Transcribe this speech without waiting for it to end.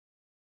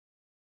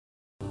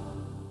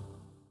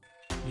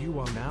You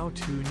are now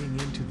tuning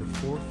into the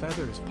Four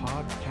Feathers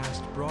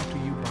podcast brought to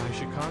you by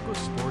Chicago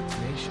Sports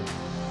Nation.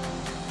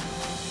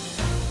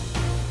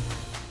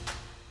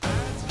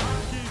 That's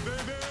hockey,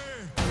 baby!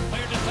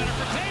 Player to center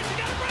for Taves. You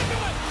gotta break to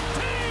it!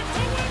 Taves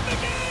to win the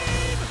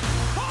game!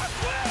 Hawks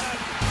win!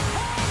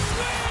 Hawks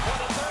win! For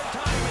the third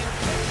time in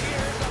 6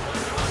 years, the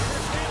Blackhawks are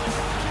Stanley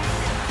Cup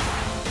champions!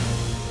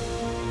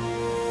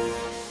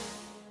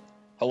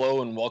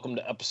 Hello and welcome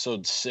to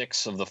episode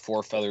 6 of the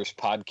Four Feathers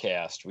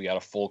podcast. We got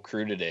a full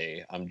crew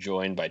today. I'm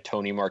joined by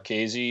Tony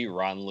Marchese,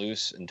 Ron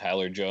Luce, and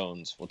Tyler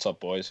Jones. What's up,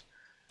 boys?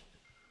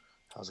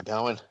 How's it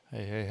going?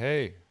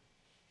 Hey.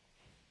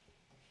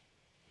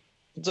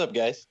 What's up,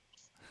 guys?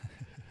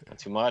 Not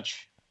too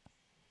much.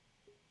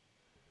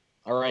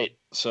 All right,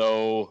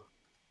 so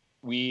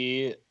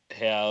we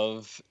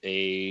have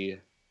a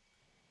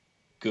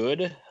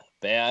good,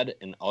 bad,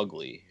 and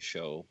ugly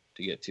show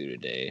to get to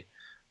today.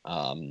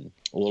 A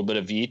little bit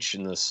of each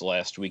in this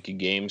last week of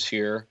games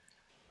here.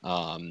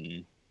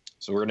 So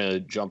we're going to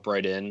jump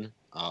right in.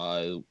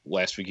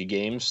 Last week of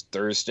games,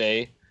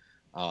 Thursday,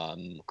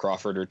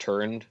 Crawford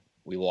returned.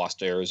 We lost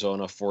to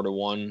Arizona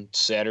 4-1.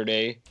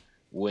 Saturday,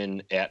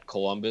 win at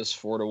Columbus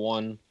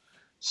 4-1.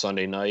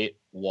 Sunday night,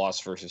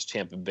 loss versus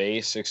Tampa Bay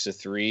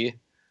 6-3.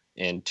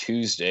 And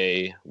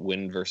Tuesday,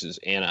 win versus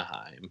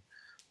Anaheim.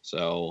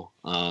 So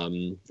how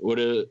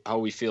are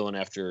we feeling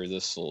after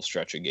this little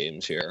stretch of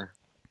games here?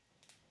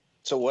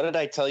 So what did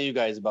I tell you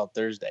guys about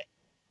Thursday?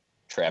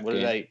 Trap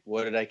game.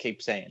 What did I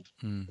keep saying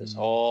Mm-hmm. this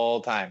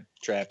whole time?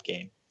 Trap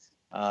game.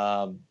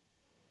 And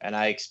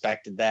I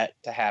expected that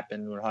to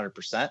happen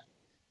 100%.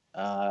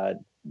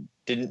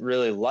 Didn't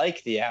really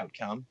like the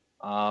outcome.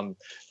 The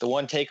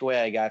one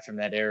takeaway I got from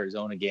that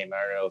Arizona game,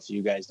 I don't know if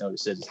you guys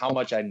noticed it, is how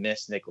much I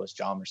miss Nicholas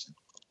Hjalmarsson.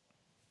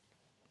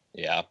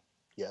 Yeah.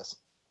 Yes.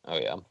 Oh,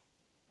 yeah.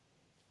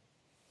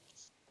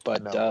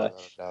 But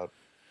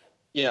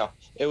you know,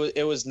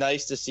 it was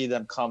nice to see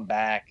them come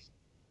back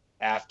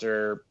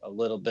after a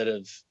little bit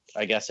of,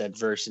 I guess,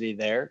 adversity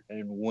there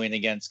and win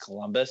against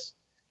Columbus.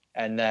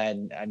 And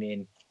then, I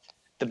mean,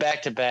 the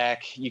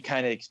back-to-back, you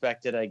kind of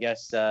expected, I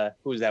guess,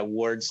 who was that,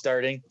 Ward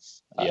starting?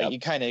 Yep. You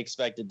kind of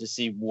expected to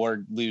see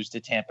Ward lose to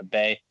Tampa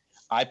Bay.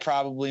 I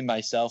probably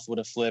myself would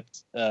have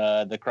flipped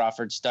the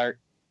Crawford start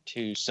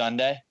to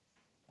Sunday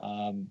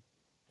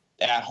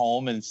at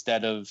home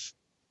instead of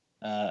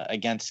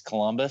against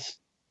Columbus.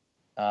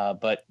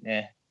 But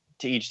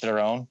to each their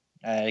own.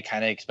 I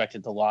kind of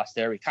expected the loss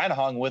there. We kind of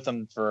hung with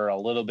them for a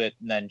little bit,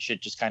 and then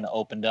shit just kind of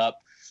opened up.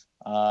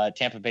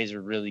 Tampa Bay's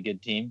a really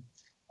good team.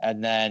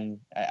 And then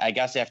I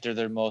guess after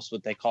their most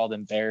what they called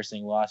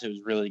embarrassing loss, it was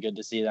really good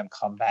to see them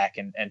come back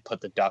and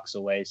put the Ducks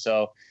away.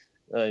 So,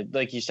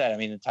 like you said, I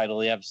mean, the title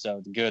of the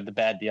episode, the good, the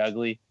bad, the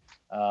ugly.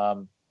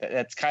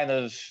 That's kind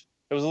of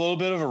 – it was a little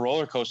bit of a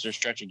roller coaster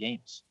stretch of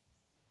games.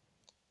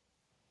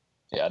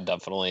 Yeah,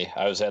 definitely.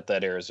 I was at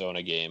that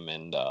Arizona game,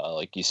 and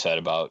like you said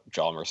about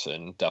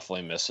Hjalmarsson,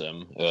 definitely miss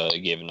him.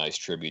 He gave a nice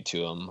tribute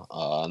to him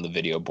on the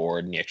video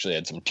board, and he actually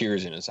had some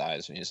tears in his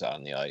eyes when he was out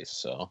on the ice.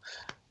 So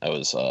that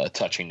was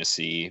touching to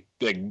see.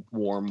 Big,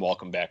 warm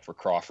welcome back for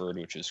Crawford,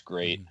 which is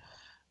great.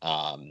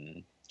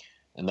 And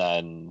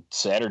then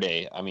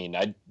Saturday, I mean,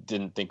 I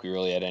didn't think we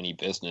really had any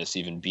business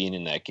even being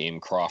in that game.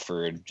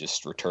 Crawford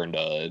just returned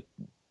to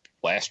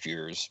last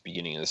year's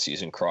beginning of the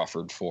season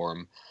Crawford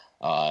form.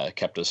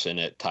 Kept us in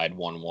it, tied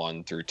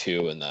 1-1 through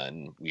 2, and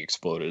then we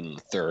exploded in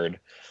the third,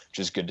 which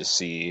is good to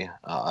see.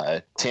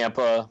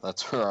 Tampa,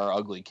 that's where our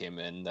ugly came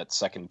in, that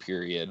second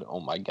period. Oh,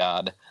 my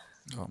God.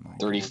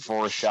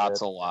 34 shots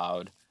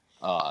allowed.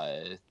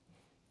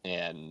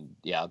 And,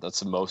 yeah, that's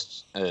the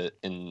most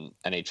in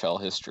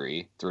NHL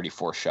history,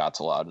 34 shots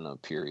allowed in a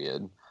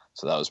period.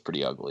 So that was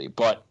pretty ugly.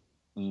 But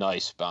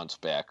nice bounce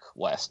back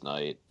last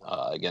night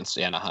against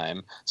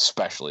Anaheim,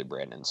 especially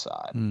Brandon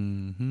Saad.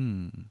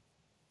 Mm-hmm.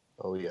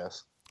 Oh,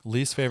 yes.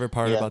 Least favorite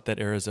part about that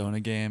Arizona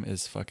game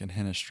is fucking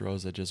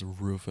Hinostroza just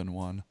roofing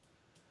one.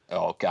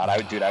 Oh God, I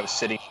was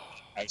sitting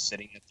at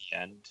the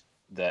end,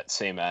 that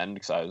same end,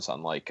 because I was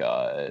on like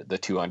the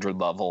 200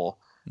 level,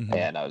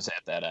 and I was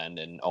at that end,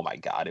 and oh my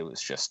God, it was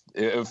just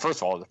first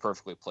of all, it was a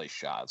perfectly placed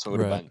shot, so it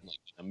would have been like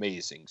an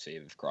amazing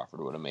save if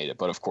Crawford would have made it.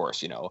 But of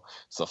course,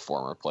 it's the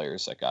former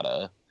players that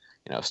gotta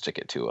stick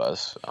it to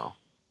us. So.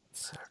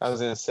 I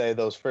was gonna say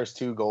those first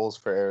two goals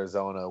for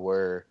Arizona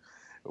were.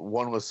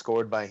 One was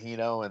scored by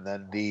Hino, and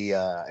then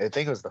I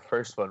think it was the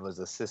first one was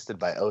assisted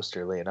by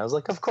Osterley, and I was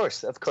like, of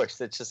course,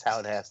 that's just how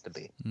it has to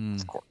be.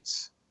 Of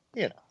course,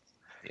 Yeah,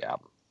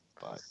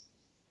 but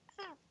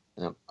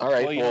all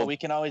right. Well, we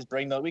can always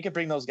bring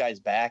those guys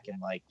back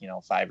in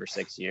 5 or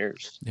 6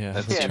 years. Yeah,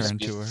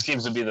 that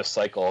seems to be the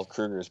cycle.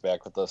 Kruger's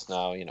back with us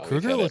now.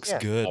 Kruger looks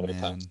good,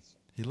 man.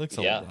 He looks.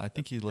 I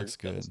think he looks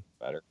good.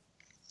 Better.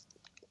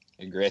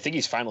 I agree. I think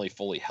he's finally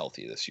fully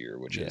healthy this year,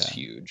 which is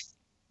huge.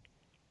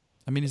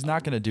 I mean, he's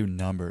not going to do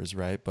numbers,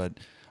 right? But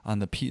on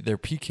their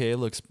PK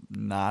looks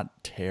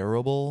not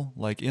terrible.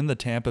 Like in the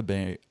Tampa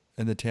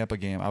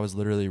game, I was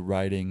literally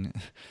writing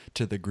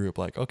to the group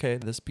like, okay,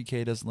 this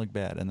PK doesn't look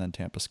bad, and then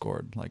Tampa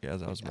scored. Like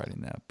as I was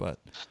writing that, but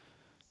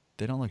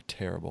they don't look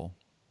terrible.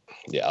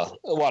 Yeah,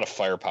 a lot of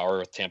firepower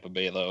with Tampa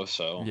Bay, though.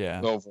 So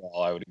Yeah.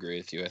 overall, I would agree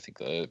with you. I think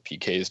the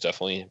PK has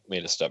definitely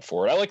made a step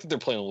forward. I like that they're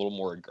playing a little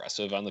more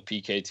aggressive on the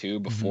PK too.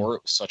 Before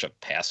it was such a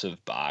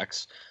passive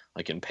box,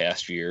 like in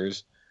past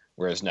years,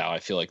 whereas now I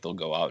feel like they'll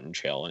go out and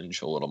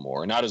challenge a little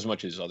more. Not as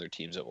much as other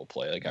teams that will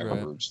play. Like I Right.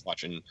 remember just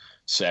watching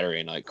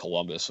Saturday night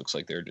Columbus. Looks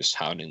like they're just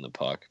hounding the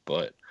puck,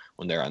 but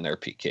when they're on their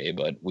PK,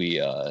 but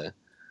it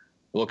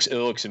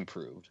looks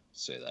improved.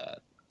 Say that.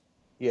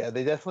 Yeah,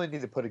 they definitely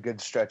need to put a good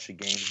stretch of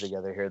games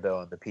together here, though,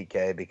 on the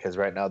PK, because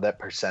right now that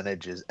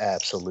percentage is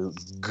absolute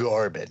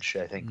garbage.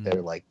 I think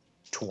they're like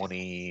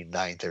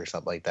 29th or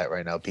something like that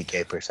right now,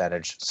 PK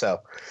percentage. So,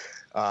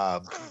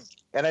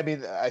 and I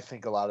mean, I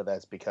think a lot of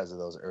that's because of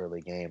those early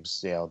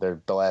games. You know,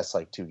 they're the last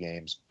like 2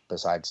 games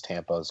besides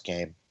Tampa's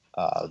game.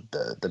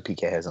 The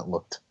PK hasn't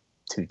looked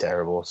too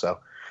terrible. So,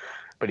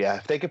 but yeah,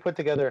 if they could put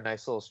together a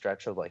nice little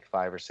stretch of like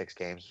 5 or 6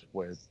 games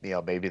where, you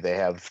know, maybe they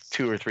have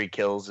 2 or 3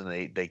 kills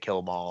and they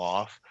kill them all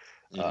off,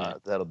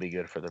 that'll be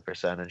good for the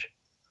percentage.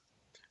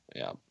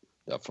 Yeah,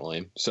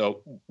 definitely.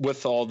 So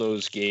with all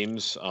those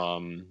games,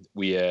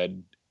 we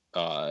had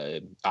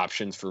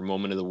options for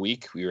moment of the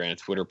week. We ran a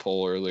Twitter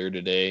poll earlier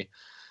today.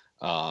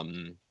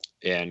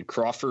 And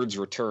Crawford's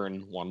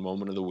return won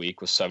moment of the week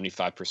with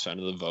 75%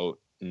 of the vote.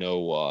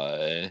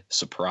 No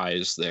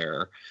surprise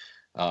there.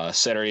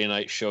 Saturday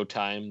night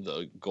Showtime,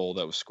 the goal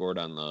that was scored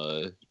on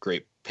the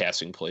great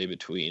passing play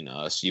between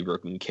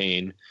Seabrook and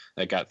Kane,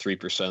 that got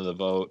 3% of the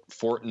vote.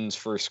 Fortin's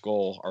first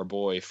goal, our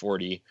boy,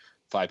 45%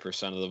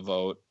 of the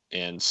vote.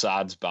 And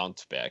Saad's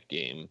bounce back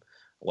game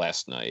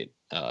last night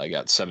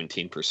got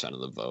 17% of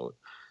the vote.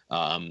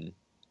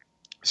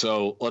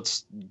 So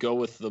let's go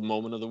with the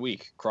moment of the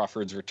week,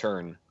 Crawford's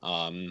return.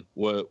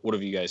 What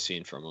have you guys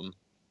seen from him?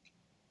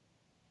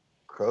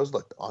 Crows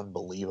looked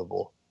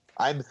unbelievable.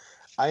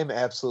 I am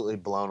absolutely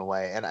blown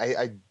away. And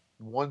I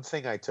one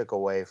thing I took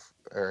away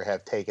or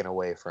have taken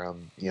away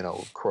from, you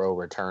know, Crow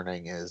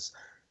returning is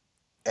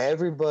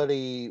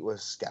everybody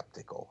was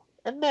skeptical.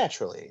 And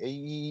naturally,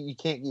 you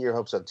can't get your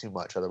hopes up too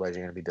much, otherwise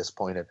you're going to be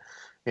disappointed.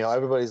 You know,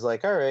 everybody's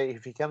like, all right,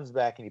 if he comes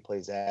back and he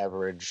plays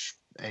average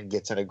and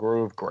gets in a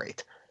groove,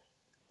 great.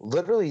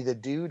 Literally, the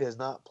dude has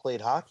not played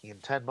hockey in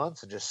 10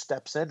 months and just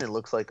steps in and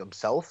looks like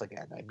himself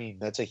again. I mean,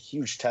 that's a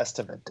huge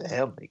testament to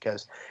him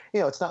because, you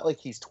know, it's not like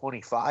he's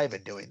 25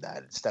 and doing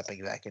that and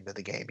stepping back into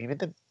the game. Even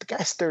the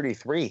guy's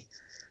 33,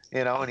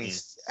 you know, and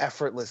he's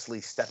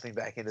effortlessly stepping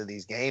back into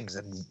these games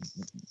and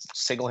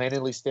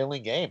single-handedly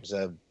stealing games.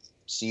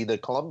 See the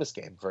Columbus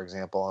game, for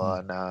example,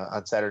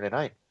 on Saturday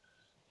night.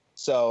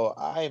 So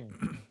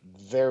I'm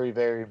very,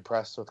 very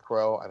impressed with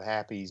Crow. I'm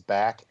happy he's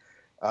back.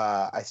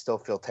 I still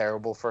feel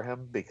terrible for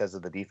him because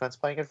of the defense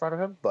playing in front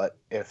of him. But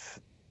if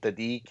the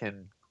D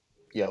can,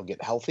 you know,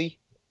 get healthy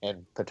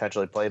and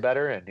potentially play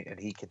better, and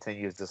he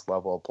continues this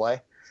level of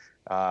play,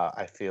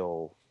 I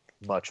feel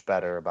much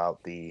better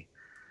about the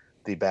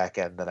back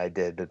end than I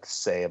did,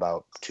 say,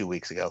 about 2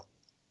 weeks ago.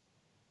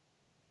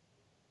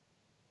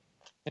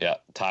 Yeah,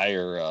 Ty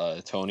or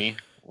Tony,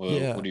 what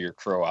are your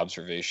Crow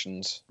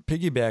observations?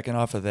 Piggybacking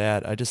off of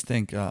that, I just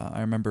think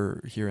I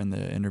remember hearing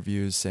the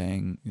interviews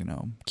saying, you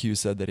know, Q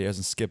said that he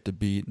hasn't skipped a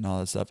beat and all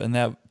that stuff. And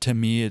that, to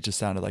me, it just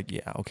sounded like,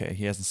 yeah, okay,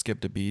 he hasn't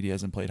skipped a beat. He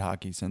hasn't played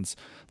hockey since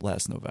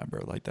last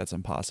November. Like, that's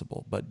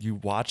impossible. But you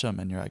watch him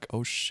and you're like,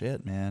 oh,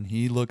 shit, man.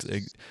 He looks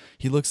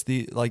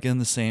like in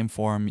the same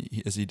form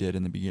as he did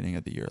in the beginning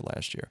of the year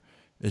last year.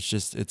 It's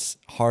just, it's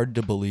hard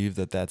to believe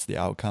that that's the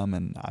outcome.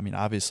 And, I mean,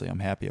 obviously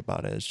I'm happy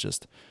about it. It's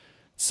just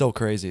so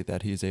crazy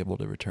that he's able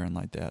to return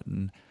like that.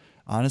 And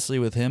honestly,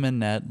 with him and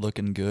net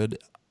looking good,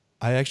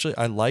 I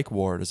like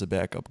Ward as a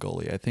backup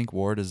goalie. I think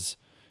Ward is,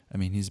 I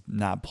mean, he's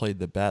not played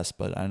the best,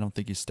 but I don't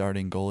think he's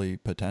starting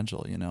goalie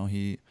potential. You know,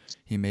 he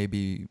may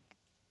be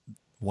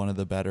one of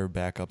the better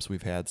backups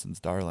we've had since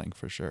Darling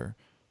for sure.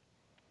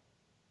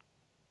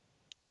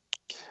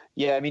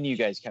 Yeah, I mean, you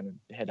guys kind of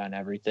hit on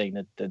everything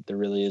that there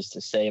really is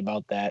to say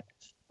about that,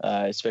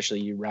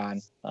 especially you,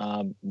 Ron.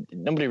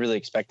 Nobody really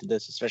expected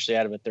this, especially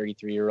out of a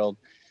 33-year-old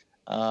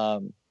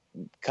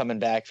coming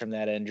back from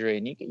that injury.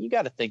 And you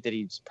got to think that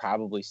he's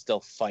probably still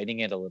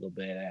fighting it a little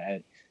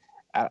bit.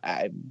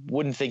 I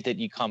wouldn't think that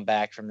you come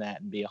back from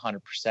that and be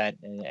 100%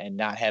 and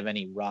not have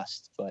any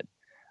rust. But,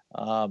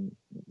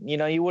 you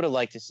know, you would have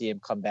liked to see him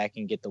come back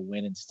and get the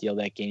win and steal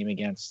that game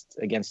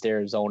against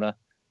Arizona.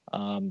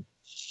 You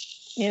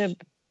know,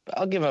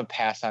 I'll give him a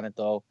pass on it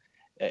though.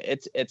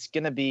 It's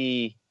gonna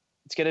be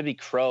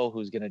Crow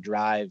who's gonna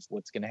drive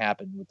what's gonna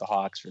happen with the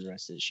Hawks for the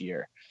rest of this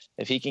year.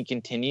 If he can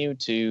continue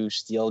to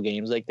steal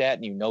games like that,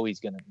 and you know he's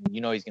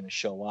gonna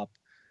show up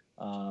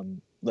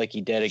like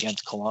he did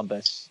against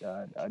Columbus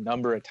a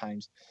number of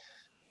times.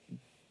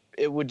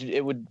 It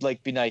would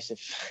like be nice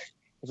if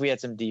we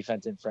had some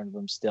defense in front of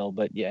him still.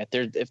 But yeah,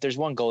 if there's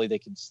one goalie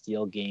that can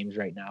steal games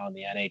right now in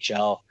the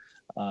NHL,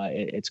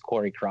 it's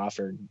Corey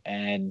Crawford,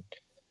 and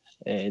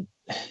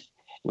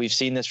we've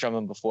seen this from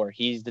him before.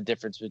 He's the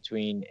difference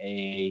between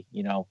a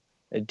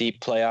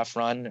deep playoff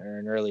run or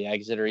an early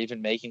exit or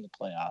even making the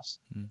playoffs.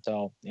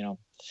 So, you know,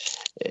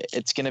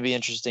 it's going to be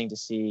interesting to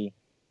see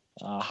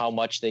how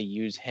much they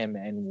use him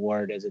and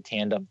Ward as a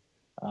tandem,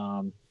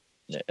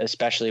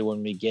 especially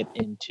when we get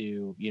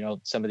into,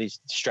 some of these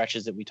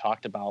stretches that we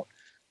talked about.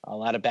 A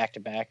lot of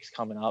back-to-backs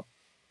coming up.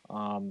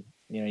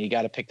 You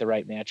got to pick the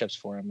right matchups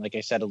for him. Like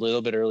I said a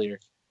little bit earlier,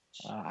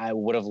 I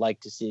would have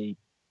liked to see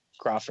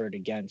Crawford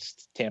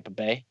against Tampa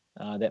Bay.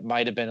 That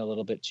might have been a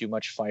little bit too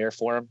much fire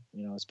for him,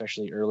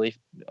 especially early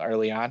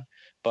on.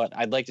 But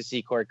I'd like to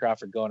see Corey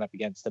Crawford going up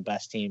against the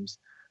best teams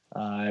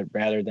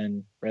rather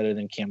than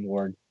Cam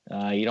Ward.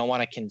 You don't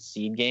want to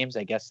concede games.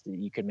 I guess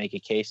you could make a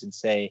case and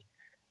say,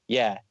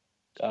 yeah,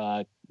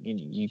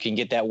 you can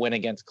get that win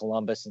against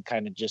Columbus and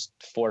kind of just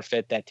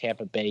forfeit that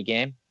Tampa Bay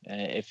game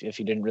if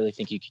you didn't really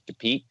think you could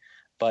compete.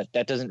 But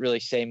that doesn't really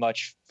say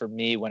much for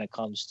me when it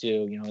comes to,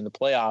 in the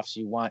playoffs,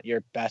 you want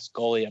your best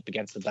goalie up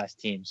against the best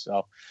team.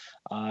 So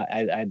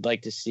I'd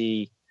like to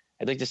see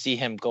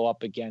him go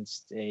up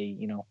against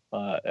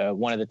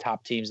one of the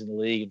top teams in the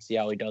league and see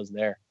how he does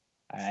there.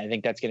 I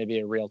think that's going to be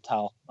a real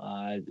tell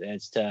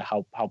as to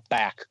how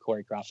back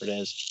Corey Crawford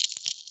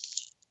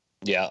is.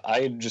 Yeah,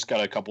 I just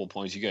got a couple of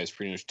points. You guys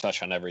pretty much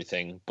touch on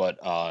everything, but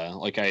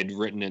like I had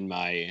written in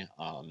my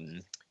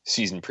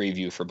season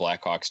preview for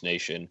Blackhawks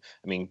Nation,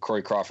 I mean,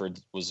 Corey Crawford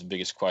was the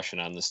biggest question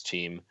on this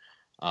team.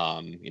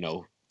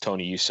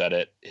 Tony, you said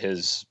it.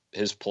 His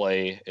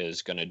play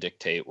is going to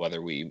dictate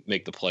whether we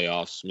make the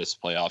playoffs, miss the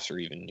playoffs, or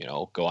even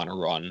go on a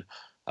run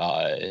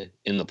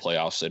in the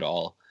playoffs at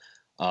all.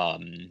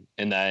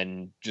 And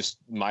then just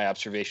my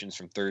observations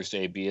from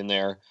Thursday being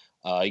there,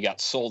 he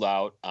got sold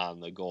out on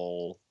the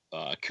goal.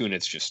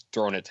 Kunitz just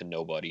throwing it to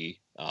nobody.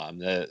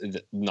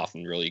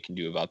 Nothing really you can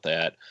do about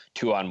that.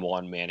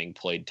 2-on-1, Manning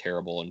played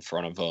terrible in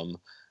front of him.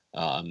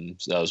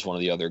 So that was one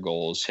of the other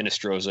goals.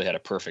 Hinostroza had a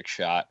perfect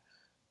shot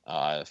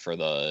for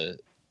the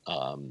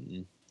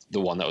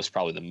one that was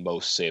probably the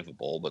most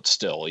savable, but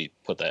still he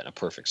put that in a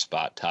perfect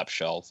spot, top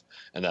shelf.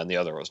 And then the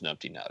other was an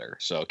empty netter.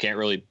 So can't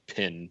really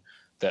pin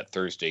that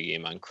Thursday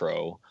game on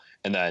Crow.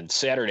 And then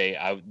Saturday,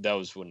 that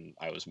was when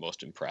I was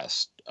most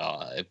impressed.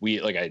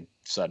 Like I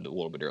said a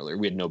little bit earlier,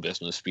 we had no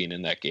business being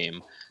in that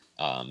game.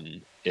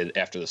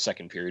 After the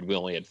second period, we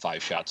only had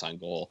 5 shots on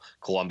goal.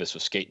 Columbus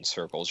was skating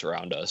circles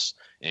around us,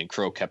 and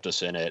Crow kept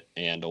us in it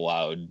and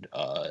allowed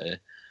the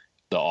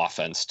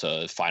offense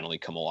to finally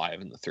come alive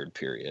in the third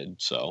period.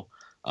 So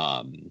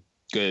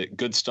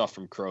good stuff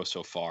from Crow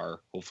so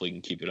far. Hopefully he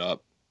can keep it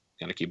up.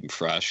 Got to keep him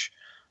fresh.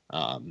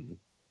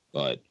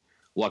 But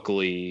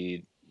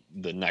luckily,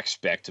 the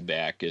next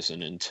back-to-back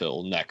isn't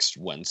until next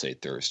Wednesday,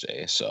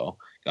 Thursday. So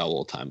got a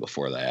little time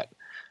before that.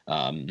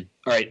 All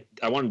right.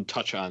 I wanted to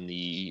touch on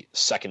the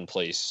second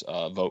place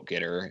vote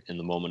getter in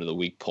the moment of the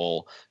week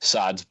poll,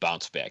 Saad's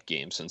bounce back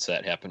game, since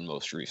that happened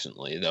most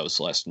recently. That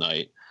was last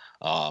night.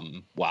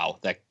 Wow.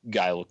 That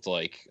guy looked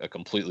like a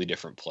completely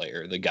different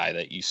player. The guy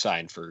that you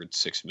signed for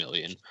 $6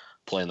 million,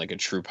 playing like a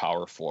true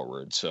power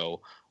forward. So,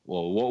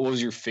 well, what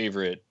was your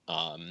favorite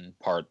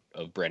part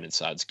of Brandon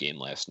Saad's game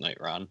last night,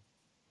 Ron?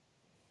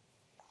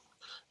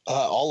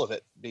 All of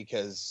it,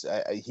 because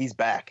he's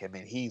back. I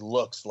mean, he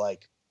looks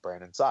like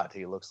Brandon Saad.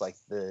 He looks like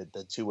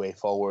the two-way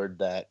forward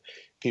that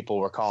people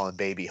were calling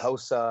Baby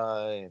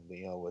Hossa, and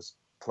was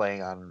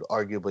playing on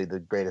arguably the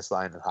greatest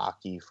line in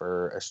hockey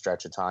for a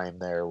stretch of time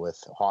there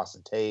with Haas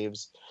and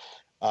Taves.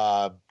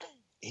 I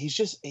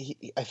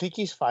think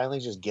he's finally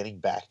just getting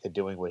back to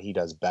doing what he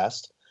does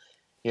best.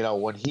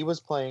 When he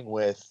was playing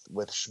with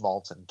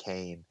Schmaltz and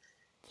Kane,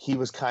 he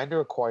was kind of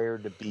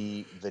required to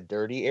be the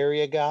dirty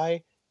area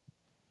guy,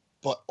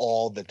 but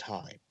all the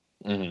time.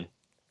 Mm-hmm.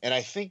 And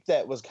I think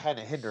that was kind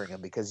of hindering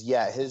him because,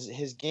 yeah,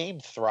 his game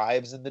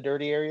thrives in the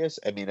dirty areas.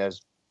 I mean,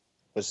 as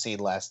was seen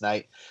last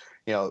night,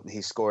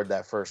 he scored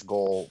that first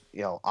goal,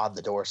 on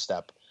the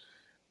doorstep.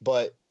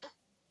 But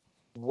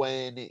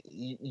when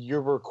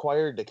you're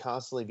required to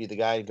constantly be the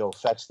guy to go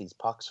fetch these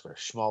pucks for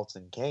Schmaltz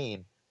and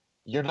Kane,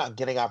 you're not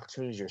getting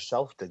opportunities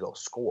yourself to go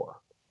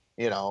score,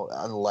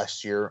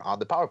 unless you're on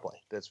the power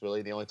play. That's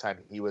really the only time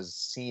he was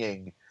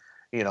seeing,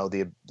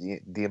 the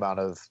amount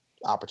of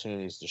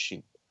opportunities to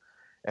shoot.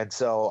 And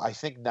so I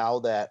think now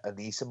that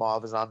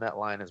Anisimov is on that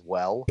line as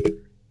well,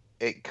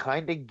 it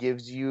kind of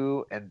gives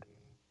you, and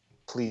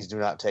please do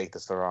not take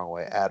this the wrong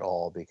way at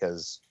all,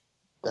 because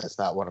that's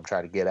not what I'm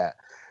trying to get at.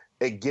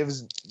 It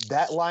gives,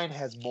 that line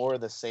has more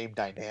of the same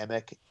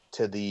dynamic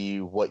to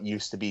what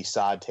used to be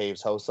Saad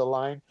Taves Hossa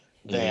line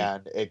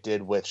than it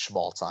did with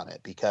Schmaltz on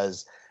it,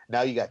 because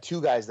now you got two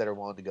guys that are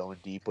willing to go in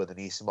deep with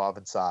Anisimov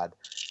and Saad.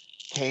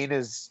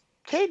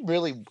 Kane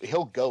really,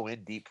 he'll go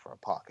in deep for a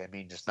puck. I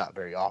mean, just not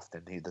very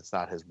often. That's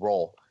not his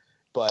role.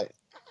 But,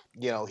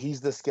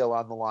 he's the skill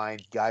on the line.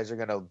 Guys are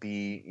going to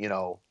be,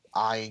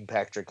 eyeing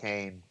Patrick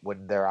Kane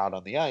when they're out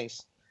on the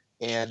ice.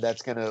 And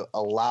that's going to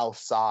allow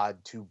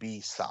Saad to be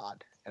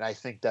Saad. And I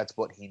think that's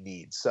what he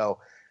needs. So,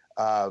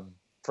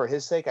 for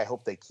his sake, I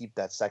hope they keep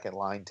that second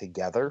line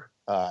together.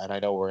 And I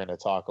know we're going to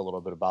talk a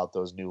little bit about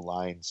those new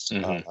lines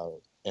in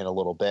a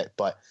little bit.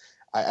 But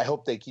I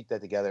hope they keep that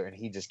together and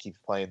he just keeps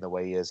playing the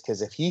way he is.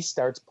 Because if he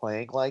starts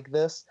playing like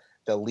this,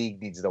 the league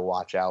needs to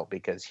watch out,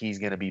 because he's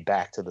going to be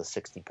back to the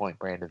 60-point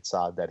Brandon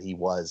Saad that he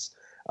was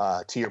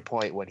to your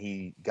point, when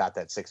he got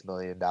that $6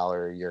 million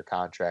a year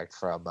contract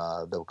from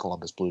the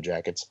Columbus Blue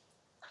Jackets.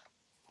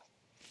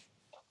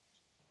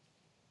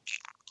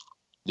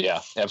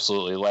 Yeah,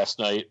 absolutely. Last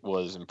night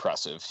was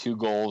impressive. 2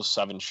 goals,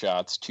 7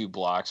 shots, 2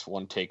 blocks,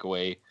 1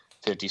 takeaway,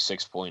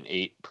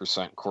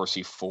 56.8%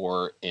 Corsi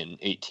for in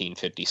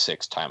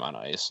 1856 time on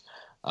ice.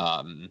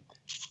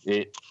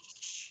 It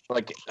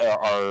like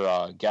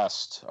our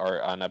guest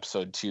on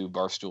episode 2,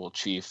 Barstool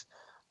Chief,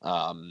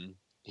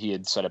 he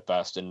had said it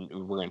best, and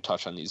we're going to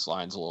touch on these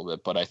lines a little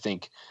bit, but I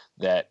think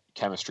that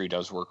chemistry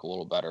does work a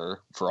little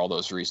better for all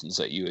those reasons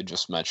that you had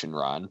just mentioned,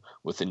 Ron,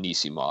 with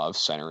Anisimov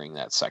centering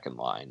that second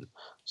line.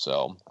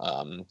 So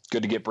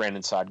good to get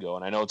Brandon Saad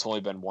going. I know it's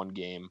only been 1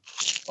 game,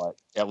 but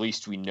at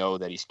least we know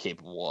that he's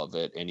capable of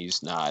it, and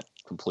he's not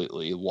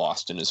completely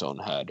lost in his own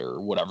head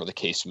or whatever the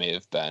case may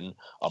have been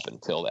up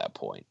until that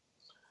point.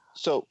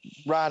 So,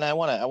 Ron, I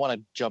want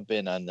to jump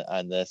in on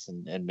this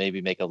and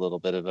maybe make a little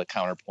bit of a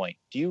counterpoint.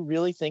 Do you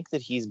really think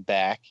that he's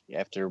back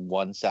after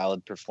 1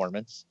 solid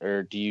performance,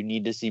 or do you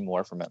need to see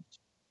more from him?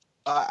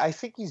 I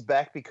think he's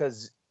back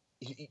because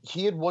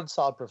he had 1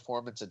 solid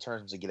performance in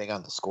terms of getting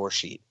on the score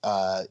sheet.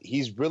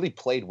 He's really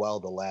played well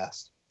the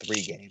last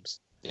 3 games.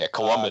 Yeah,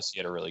 Columbus, he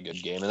had a really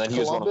good game, and then he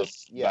was one of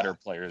the better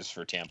players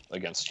for Tampa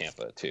against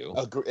Tampa too.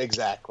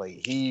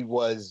 Exactly, he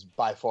was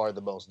by far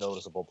the most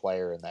noticeable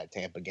player in that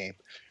Tampa game.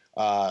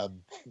 I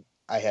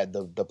had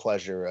the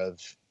pleasure of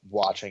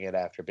watching it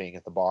after being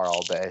at the bar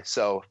all day,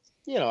 so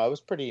I was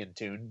pretty in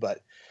tune.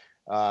 But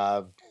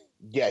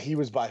yeah, he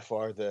was by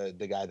far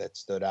the guy that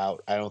stood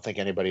out. I don't think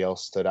anybody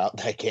else stood out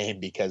in that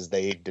game because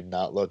they did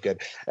not look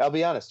good. I'll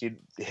be honest,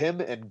 him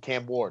and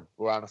Cam Ward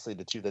were honestly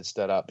the 2 that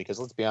stood out because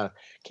let's be honest,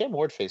 Cam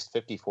Ward faced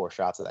 54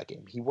 shots in that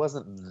game. He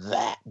wasn't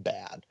that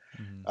bad.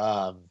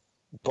 Mm-hmm.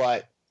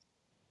 But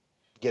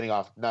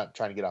not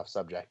trying to get off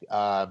subject.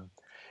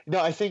 No,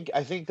 I think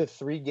the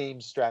 3-game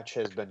stretch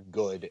has been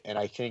good, and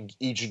I think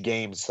each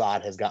game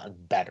Saad has gotten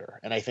better,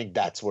 and I think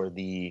that's where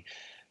the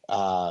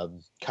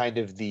kind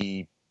of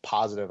the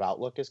positive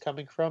outlook is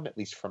coming from, at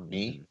least from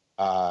me.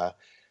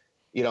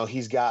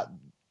 He's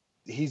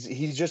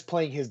just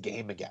playing his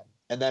game again,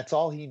 and that's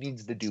all he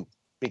needs to do,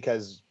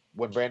 because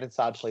when Brandon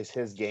Saad plays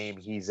his game,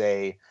 he's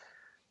an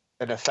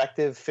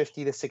effective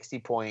 50 to 60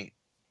 point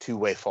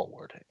 2-way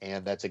forward,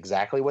 and that's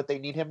exactly what they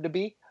need him to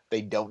be.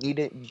 They don't need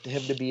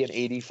him to be an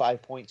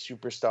 85-point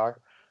superstar.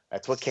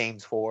 That's what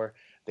Kane's for.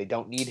 They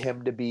don't need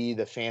him to be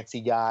the fancy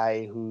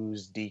guy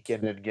who's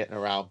deking and getting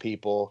around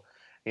people.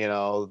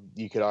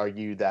 You could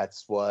argue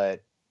that's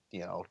what,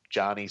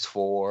 Johnny's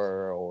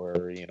for,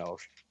 or,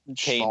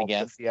 Kane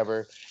again.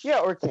 Or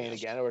Kane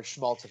again, or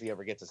Schmaltz if he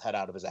ever gets his head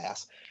out of his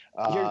ass.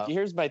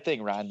 Here's my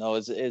thing, Ron, though,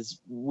 is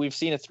we've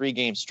seen a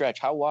 3-game stretch.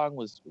 How long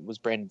was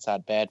Brandon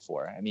Saad bad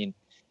for? I mean,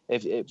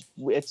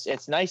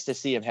 it's nice to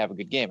see him have a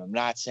good game. I'm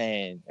not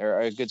saying, or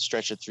a good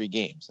stretch of 3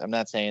 games. I'm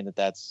not saying that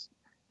that's,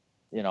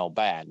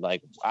 bad.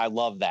 Like, I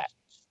love that.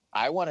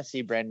 I want to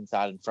see Brandon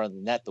Saad in front of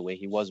the net the way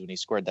he was when he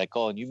scored that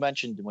goal. And you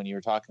mentioned when you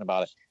were talking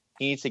about it,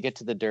 he needs to get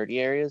to the dirty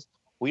areas.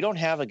 We don't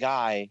have a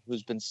guy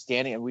who's been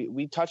standing, and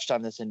we touched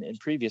on this in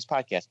previous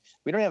podcasts.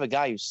 We don't have a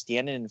guy who's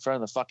standing in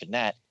front of the fucking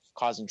net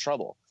causing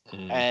trouble.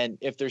 And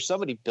if there's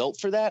somebody built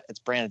for that, it's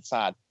Brandon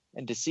Saad.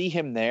 And to see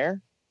him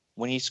there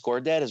when he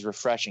scored that is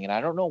refreshing. And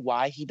I don't know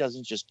why he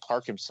doesn't just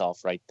park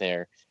himself right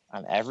there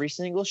on every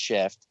single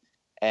shift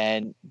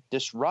and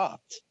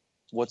disrupt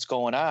what's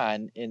going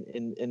on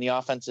in the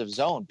offensive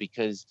zone,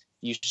 because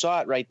you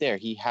saw it right there.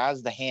 He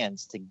has the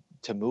hands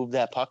to move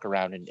that puck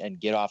around and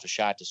get off a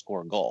shot to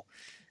score a goal.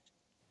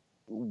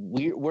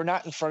 We're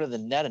not in front of the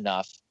net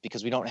enough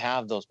because we don't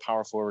have those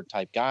power forward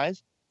type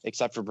guys,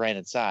 except for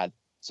Brandon Saad.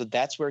 So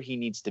that's where he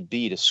needs to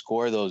be to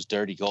score those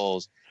dirty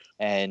goals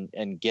and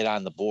get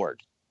on the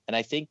board. And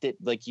I think that,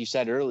 like you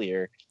said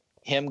earlier,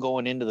 him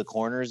going into the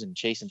corners and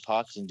chasing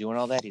pucks and doing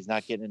all that, he's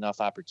not getting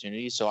enough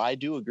opportunities. So I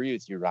do agree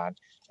with you, Ron.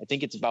 I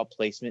think it's about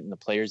placement and the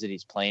players that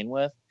he's playing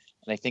with.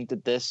 And I think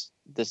that this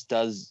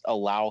does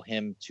allow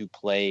him to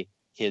play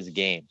his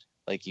game,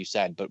 like you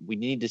said. But we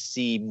need to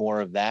see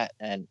more of that.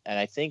 And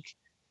I think,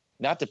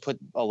 not to put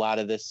a lot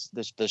of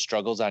the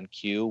struggles on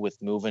Q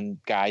with moving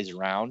guys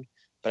around,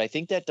 but I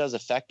think that does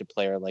affect a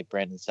player like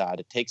Brandon Saad.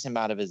 It takes him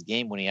out of his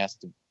game when he has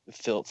to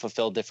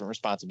fulfill different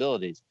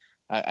responsibilities.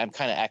 I'm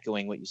kind of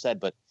echoing what you said,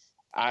 but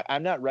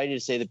I'm not ready to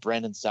say that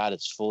Brandon Saad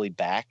is fully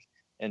back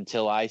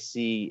until I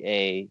see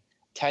a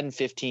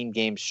 10-15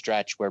 game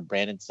stretch where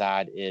Brandon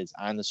Saad is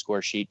on the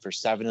score sheet for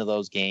 7 of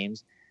those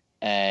games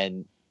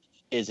and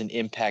is an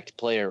impact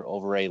player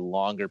over a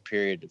longer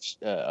period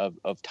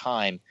of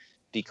time,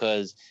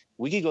 because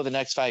we could go the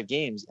next 5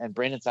 games and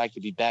Brandon Saad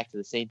could be back to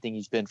the same thing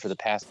he's been for the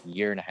past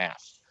year and a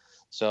half.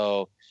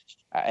 So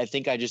I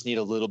think I just need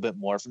a little bit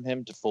more from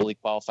him to fully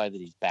qualify that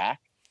he's back,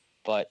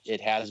 but it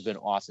has been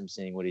awesome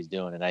seeing what he's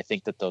doing. And I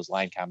think that those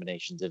line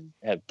combinations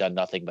have done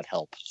nothing but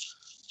help.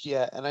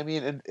 Yeah, and I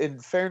mean, in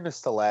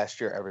fairness to last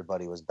year,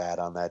 everybody was bad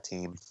on that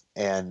team.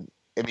 And,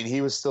 I mean,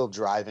 he was still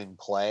driving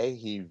play.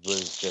 He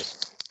was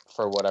just,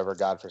 for whatever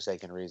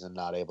godforsaken reason,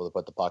 not able to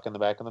put the puck in the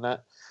back of the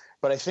net.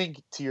 But I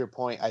think, to your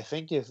point, I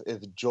think if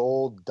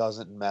Joel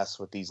doesn't mess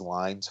with these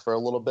lines for a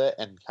little bit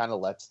and kind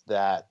of lets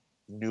that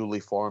newly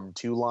formed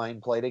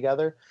 2-line play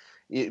together,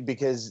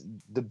 because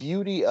the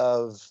beauty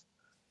of,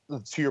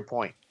 to your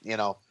point,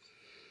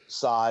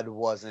 Saad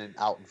wasn't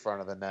out in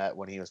front of the net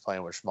when he was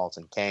playing with Schmaltz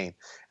and Kane.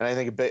 And I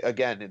think,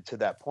 again, to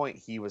that point,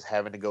 he was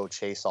having to go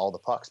chase all the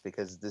pucks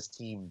because this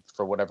team,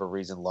 for whatever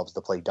reason, loves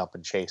to play dump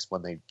and chase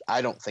when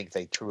I don't think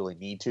they truly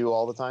need to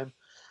all the time.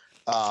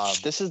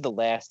 This is the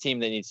last team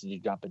that needs to do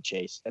dump and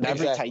chase. And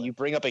every time you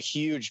bring up a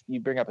huge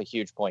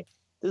point.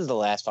 This is the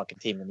last fucking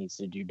team that needs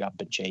to do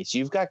dump and chase.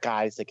 You've got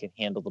guys that can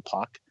handle the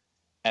puck.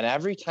 And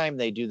every time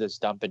they do this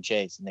dump and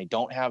chase and they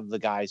don't have the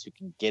guys who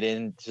can get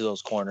into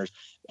those corners,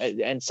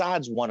 and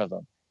Saad's one of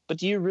them. But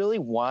do you really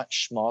want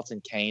Schmaltz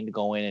and Kane to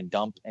go in and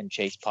dump and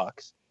chase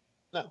pucks?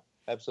 No,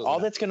 absolutely All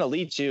not. that's going to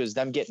lead to is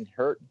them getting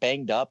hurt,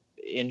 banged up,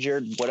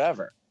 injured,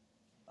 whatever.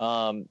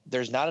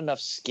 There's not enough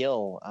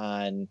skill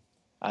on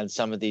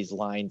some of these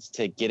lines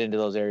to get into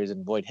those areas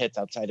and avoid hits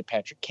outside of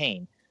Patrick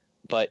Kane.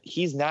 But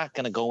he's not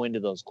going to go into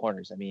those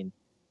corners. I mean,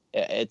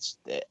 it's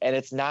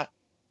not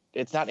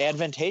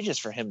advantageous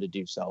for him to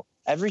do so.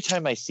 Every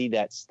time I see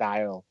that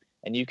style,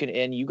 and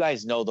you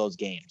guys know those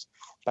games,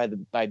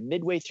 by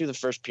midway through the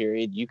first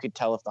period, you could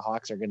tell if the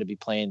Hawks are going to be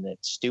playing that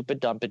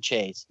stupid dump and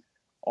chase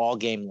all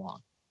game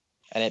long.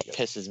 And it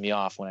pisses me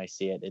off when I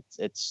see it.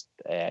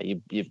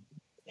 You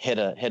hit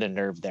a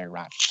nerve there,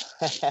 Ron.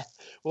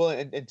 Well,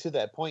 and to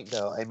that point,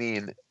 though, I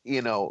mean,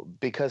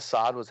 because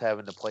Saad was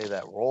having to play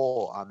that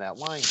role on that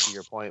line, to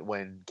your point,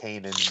 when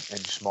Kane and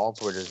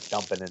Schmaltz were just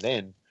dumping it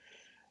in,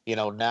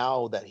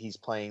 now that he's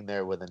playing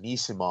there with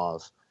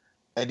Anisimov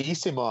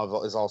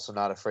is also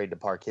not afraid to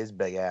park his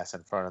big ass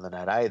in front of the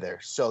net either.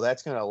 So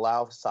that's going to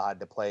allow Saad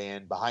to play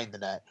in behind the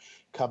net,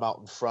 come out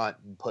in front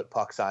and put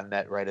pucks on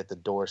net right at the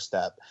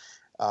doorstep.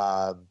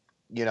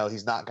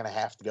 He's not going to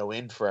have to go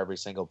in for every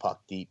single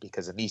puck deep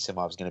because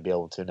Anisimov is going to be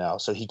able to now.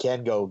 So he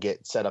can go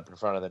get set up in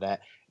front of the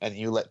net, and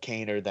you let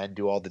Kaner then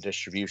do all the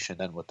distribution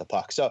then with the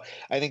puck. So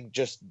I think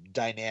just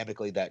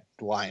dynamically that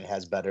line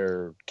has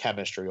better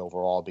chemistry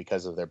overall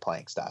because of their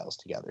playing styles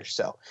together.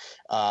 So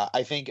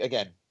I think,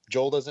 again,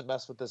 Joel doesn't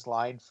mess with this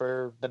line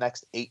for the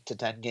next 8 to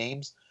 10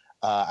 games.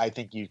 I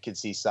think you could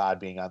see Saad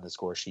being on the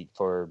score sheet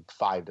for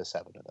 5 to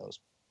 7 of those.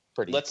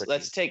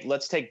 Let's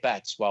take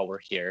bets while we're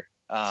here.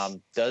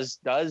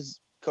 Does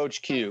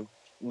Coach Q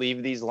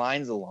leave these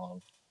lines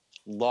alone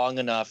long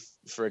enough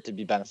for it to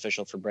be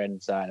beneficial for Brandon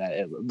Saad?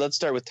 Let's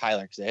start with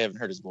Tyler because I haven't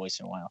heard his voice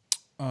in a while.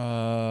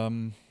 I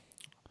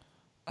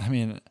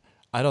mean,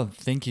 I don't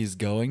think he's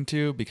going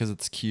to because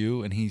it's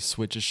Q and he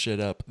switches shit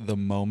up the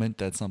moment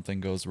that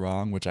something goes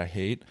wrong, which I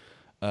hate.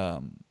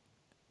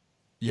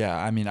 Yeah,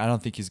 I mean, I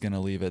don't think he's going to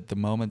leave it. The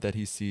moment that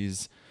he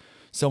sees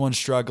someone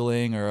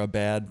struggling or a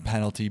bad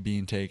penalty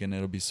being taken,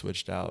 it'll be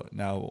switched out.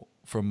 Now,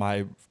 from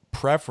my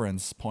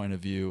preference point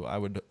of view, I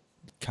would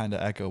kind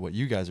of echo what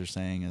you guys are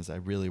saying is I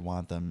really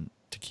want them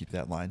to keep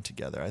that line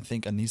together. I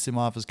think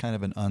Anisimov is kind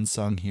of an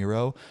unsung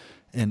hero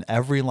in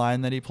every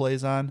line that he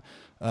plays on,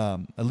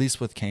 at least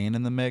with Kane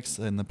in the mix.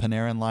 In the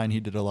Panarin line, he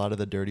did a lot of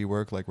the dirty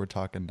work like we're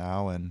talking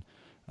now, and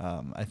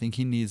I think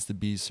he needs to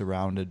be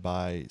surrounded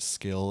by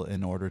skill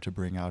in order to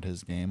bring out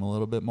his game a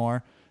little bit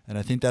more, and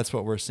I think that's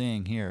what we're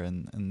seeing here,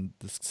 and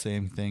the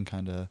same thing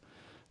kind of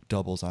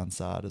doubles on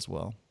Saad as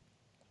well.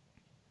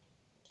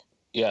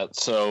 Yeah,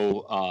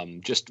 so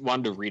just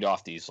wanted to read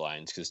off these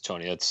lines because,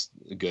 Tony, that's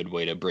a good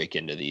way to break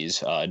into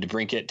these.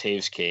 DeBrincat,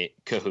 Taves,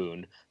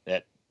 Cahoon,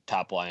 that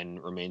top line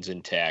remains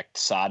intact.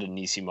 Saad and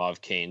Anisimov,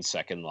 Kane,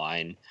 second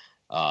line.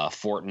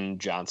 Fortin,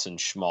 Johnson,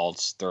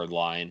 Schmaltz, third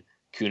line.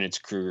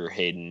 Kunitz, Kruger,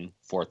 Hayden,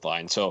 fourth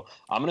line. So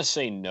I'm going to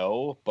say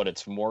no, but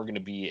it's more going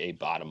to be a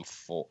bottom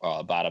 6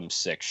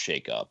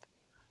 shakeup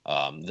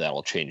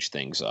that'll change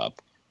things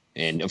up.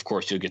 And of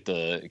course, you'll get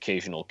the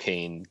occasional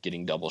Kane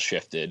getting double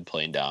shifted,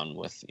 playing down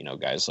with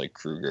guys like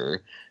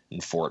Kruger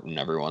and Fortin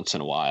every once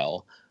in a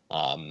while.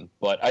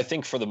 But I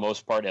think for the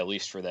most part, at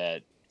least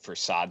for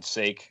Saad's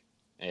sake,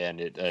 and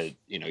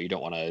you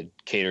don't want to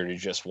cater to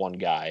just one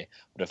guy,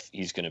 but if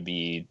he's going to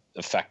be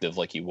effective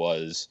like he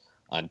was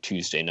on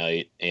Tuesday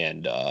night,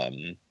 and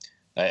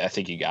I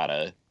think you got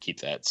to keep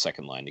that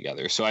second line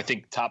together. So I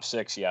think top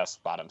 6, yes.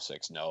 Bottom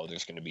 6, no.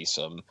 There's going to be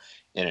some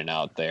in and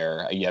out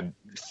there. Yeah,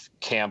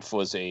 Kampf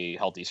was a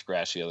healthy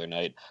scratch the other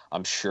night.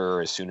 I'm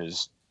sure as soon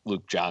as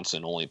Luke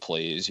Johnson only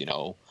plays,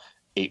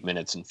 8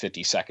 minutes and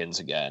 50 seconds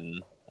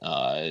again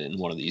in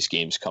one of these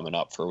games coming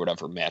up for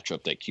whatever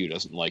matchup that Q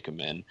doesn't like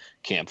him in,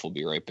 Kampf will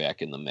be right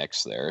back in the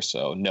mix there.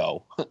 So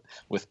no,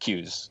 with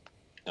Q's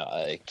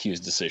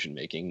decision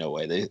making, no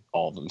way.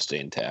 All of them stay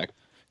intact.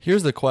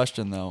 Here's the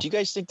question, though. Do you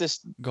guys think this?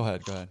 Go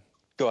ahead.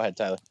 Go ahead,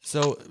 Tyler.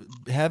 So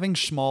having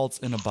Schmaltz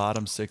in a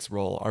bottom 6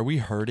 role, are we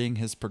hurting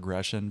his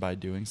progression by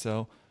doing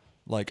so?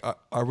 Like,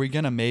 are we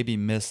going to maybe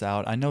miss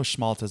out? I know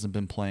Schmaltz hasn't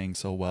been playing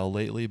so well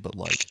lately, but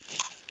like,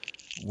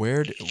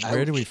 where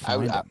do we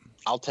find him?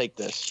 I'll take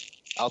this.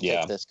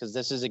 Take this because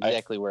this is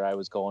exactly where I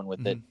was going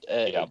with it.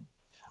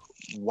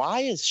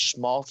 Why is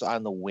Schmaltz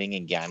on the wing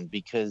again?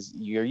 Because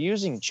you're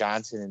using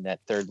Johnson in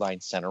that third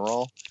line center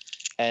role.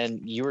 And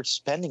you were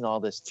spending all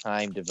this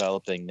time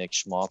developing Nick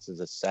Schmaltz as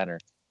a center.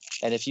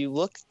 And if you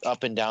look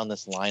up and down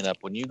this lineup,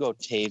 when you go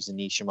Taves,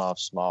 Anisimov,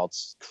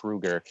 Schmaltz,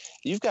 Kruger,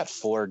 you've got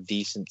 4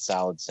 decent,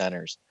 solid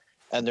centers.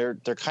 And they're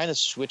kind of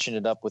switching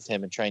it up with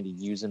him and trying to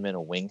use him in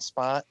a wing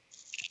spot.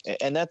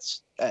 And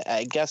that's,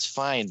 I guess,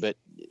 fine. But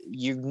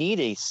you need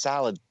a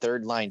solid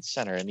third-line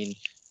center. I mean,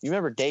 you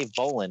remember Dave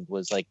Boland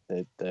was like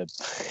the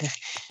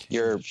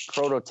your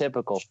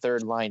prototypical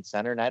third-line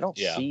center. And I don't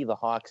see the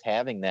Hawks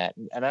having that.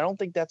 And I don't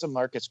think that's a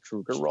Marcus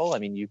Kruger role. I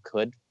mean, you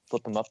could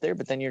flip him up there,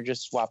 but then you're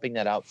just swapping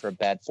that out for a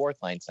bad fourth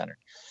line center.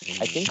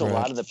 I think a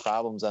lot of the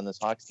problems on this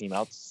Hawks team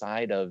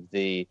outside of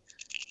the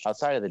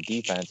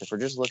defense, if we're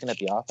just looking at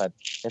the offense,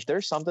 if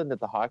there's something that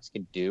the Hawks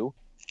can do,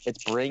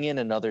 it's bring in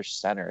another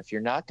center. If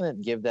you're not going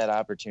to give that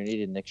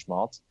opportunity to Nick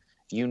Schmaltz,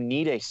 you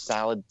need a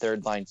solid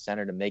third line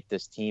center to make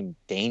this team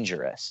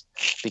dangerous.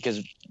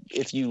 Because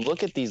if you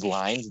look at these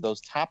lines,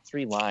 those top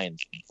 3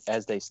 lines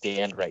as they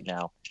stand right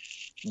now,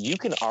 you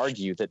can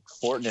argue that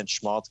Fortin and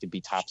Schmaltz could be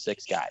top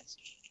 6 guys.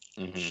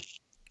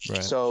 Mm-hmm.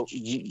 Right. So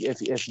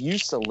if you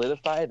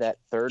solidify that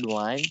third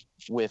line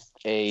with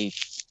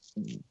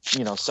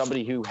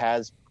somebody who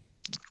has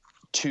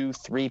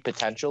 2-3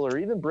 potential, or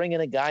even bring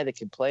in a guy that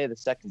can play the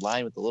second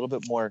line with a little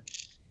bit more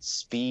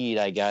speed,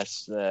 I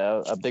guess,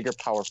 a bigger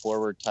power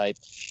forward type,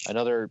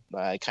 another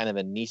kind of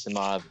a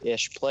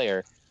Nisimov-ish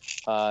player,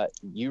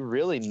 you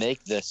really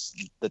make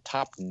the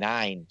top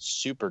 9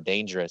 super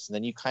dangerous. And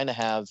then you kind of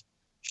have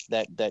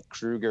that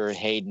Kruger,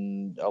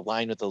 Hayden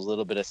aligned with a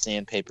little bit of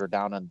sandpaper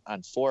down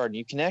on 4, and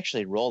you can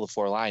actually roll the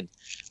 4 lines.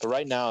 But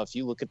right now, if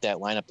you look at that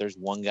lineup, there's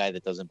one guy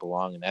that doesn't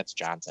belong, and that's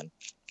Johnson.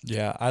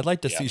 Yeah, I'd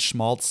like to see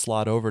Schmaltz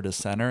slot over to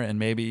center and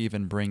maybe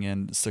even bring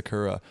in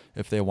Sakura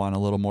if they want a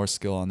little more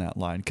skill on that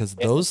line, because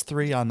those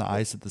 3 on the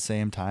ice at the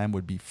same time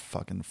would be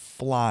fucking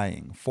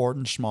flying.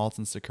 Fortin, Schmaltz,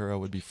 and Sakura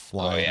would be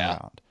flying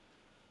around.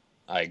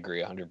 I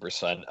agree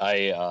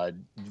 100%.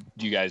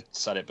 You guys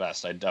said it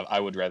best. I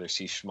would rather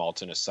see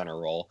Schmaltz in a center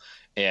role.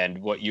 And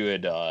what you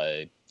had,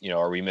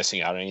 are we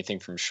missing out on anything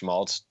from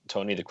Schmaltz,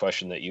 Tony? The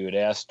question that you had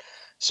asked.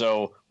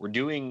 So we're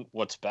doing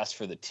what's best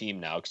for the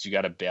team now, because you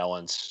got to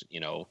balance,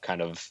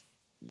 kind of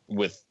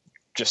with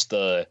just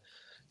the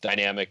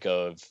dynamic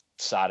of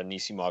Saad and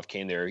Nisimov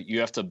came there. You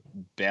have to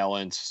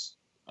balance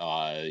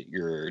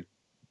your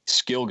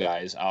skill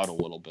guys out a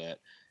little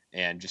bit,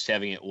 and just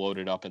having it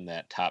loaded up in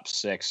that top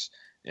 6.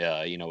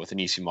 With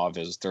Anisimov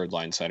as third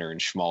line center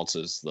and Schmaltz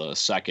as the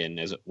second,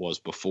 as it was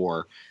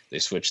before they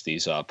switched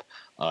these up,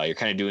 you're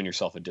kind of doing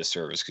yourself a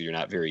disservice because you're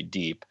not very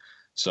deep.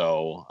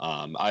 So,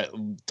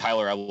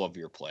 Tyler, I love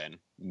your plan.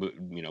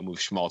 Move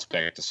Schmaltz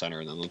back to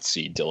center, and then let's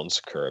see Dylan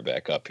Sakura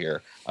back up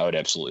here. I would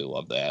absolutely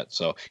love that.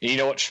 So, and you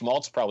know what?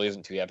 Schmaltz probably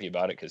isn't too happy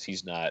about it because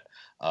he's not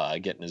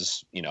getting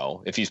his,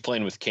 if he's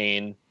playing with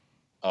Kane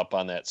up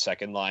on that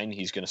second line,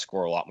 he's going to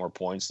score a lot more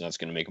points, and that's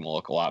going to make him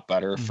look a lot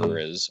better for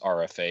his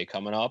RFA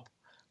coming up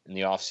in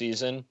the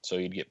offseason. So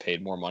you'd get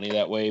paid more money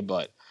that way.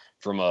 But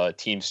from a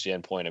team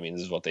standpoint, I mean,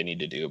 this is what they need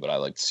to do, but I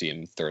like to see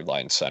him third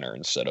line center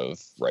instead of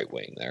right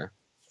wing there.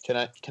 Can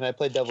I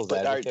play devil's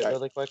advocate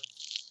really quick?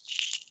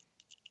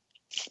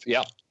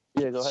 Yeah.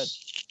 Yeah, go ahead.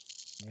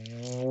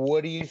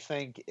 What do you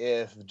think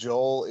if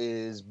Joel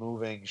is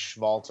moving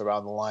Schmaltz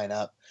around the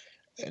lineup,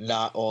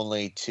 not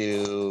only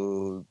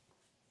to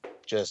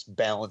just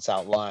balance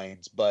out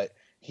lines, but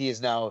he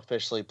has now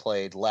officially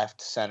played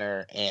left,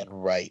 center, and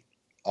right,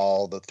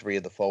 all the 3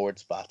 of the forward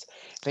spots?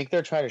 I think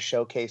they're trying to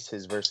showcase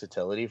his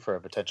versatility for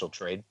a potential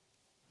trade.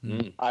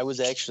 I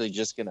was actually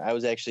just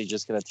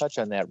gonna touch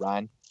on that,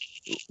 Ron.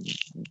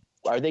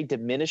 Are they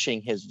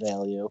diminishing his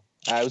value?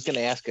 I was gonna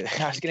ask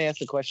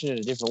the question in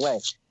a different way.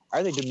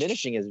 Are they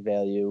diminishing his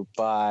value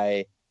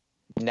by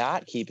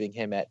not keeping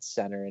him at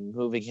center and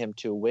moving him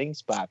to a wing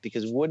spot?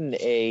 Because wouldn't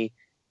a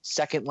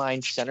second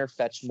line center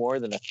fetch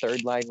more than a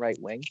third line right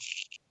wing?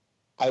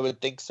 I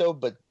would think so,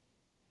 but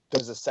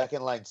does a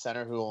second line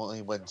center who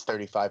only wins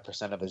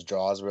 35% of his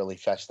draws really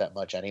fetch that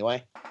much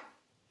anyway?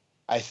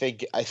 I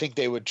think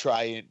they would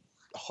try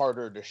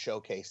harder to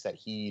showcase that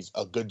he's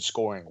a good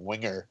scoring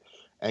winger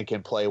and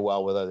can play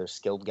well with other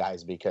skilled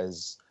guys,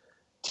 because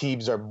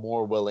teams are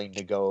more willing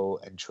to go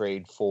and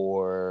trade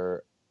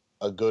for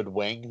a good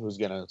wing who's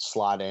going to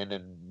slot in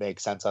and make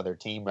sense on their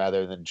team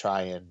rather than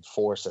try and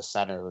force a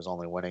center who's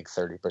only winning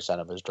 30%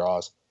 of his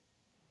draws.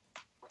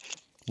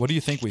 What do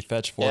you think we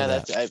fetch for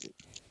that?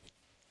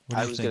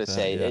 I was going to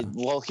say,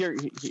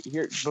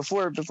 here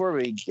before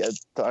we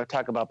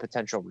talk about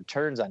potential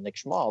returns on Nick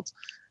Schmaltz,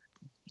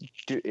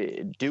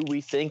 do we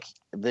think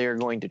they're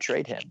going to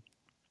trade him?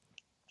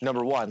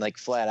 Number one, like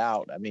flat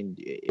out. I mean,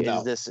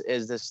 is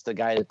this the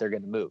guy that they're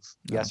going to move?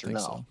 Yes or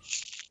no?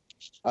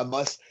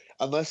 So.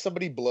 Unless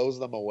somebody blows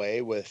them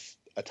away with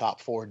a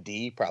top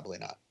 4D, probably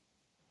not.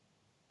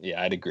 Yeah,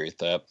 I'd agree with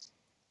that.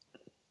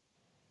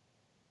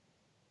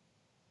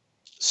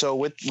 So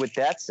with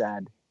that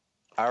said,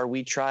 are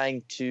we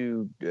trying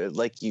to,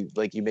 like you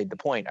made the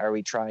point, are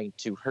we trying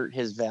to hurt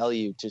his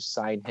value to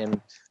sign him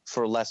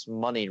for less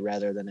money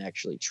rather than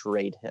actually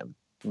trade him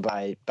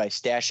by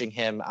stashing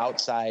him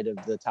outside of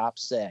the top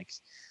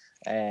 6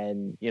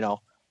 and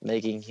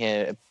making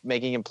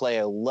him play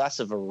a less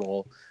of a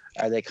role?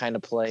 Are they kind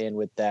of playing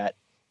with that,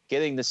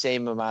 getting the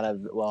same amount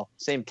of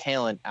same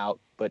talent out,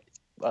 but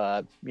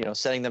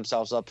setting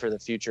themselves up for the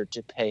future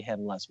to pay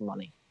him less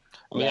money,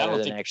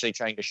 rather than actually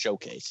trying to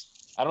showcase?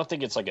 I don't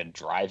think it's like a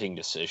driving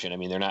decision. I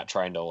mean, they're not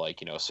trying to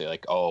say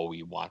like, oh,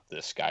 we want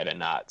this guy to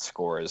not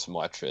score as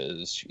much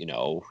as,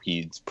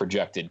 he's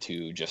projected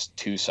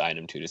to sign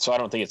him to. So I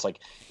don't think it's like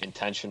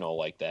intentional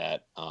like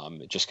that.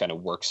 It just kind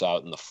of works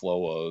out in the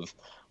flow of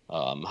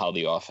how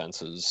the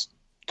offense is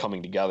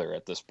coming together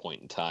at this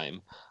point in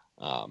time.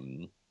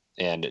 And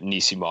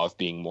Nisimov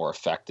being more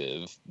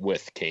effective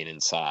with Kane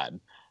and Saad.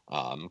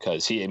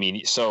 Because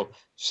so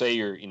say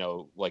you're,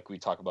 like we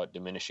talk about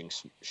diminishing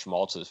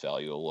Schmaltz's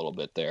value a little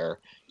bit there,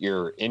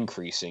 you're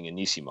increasing in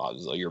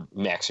Nisimov's, you're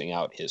maxing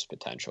out his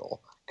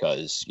potential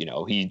because,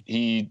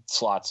 he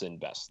slots in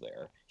best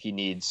there. He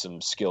needs some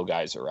skill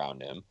guys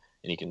around him,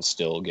 and he can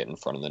still get in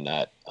front of the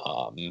net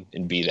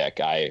and be that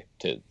guy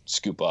to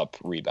scoop up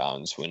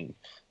rebounds when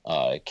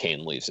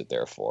Kane leaves it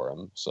there for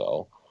him.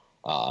 So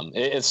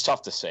it's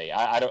tough to say.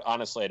 I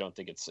don't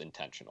think it's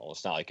intentional.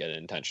 It's not like an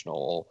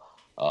intentional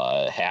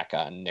hack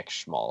on Nick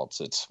Schmaltz.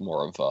 It's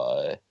more of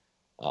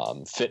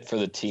a fit for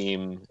the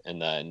team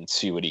and then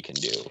see what he can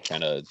do,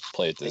 kind of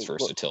play with his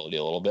versatility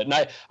a little bit. And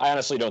I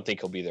honestly don't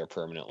think he'll be there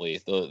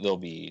permanently. There'll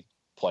be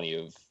plenty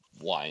of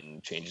line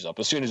changes up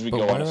as soon as we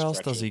go on a stretch. Where else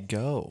does he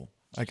go?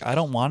 Like, I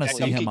don't want to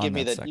see him on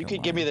that second line. You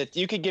could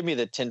give me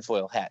the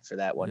tinfoil hat for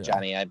that one,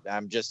 Johnny.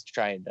 I'm just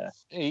trying to.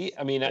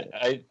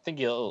 I think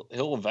he'll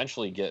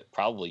eventually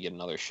probably get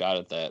another shot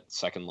at that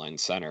second line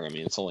center. I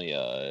mean, it's only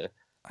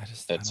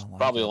it's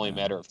probably only a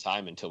matter of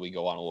time until we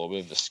go on a little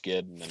bit of a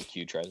skid, and then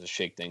Q tries to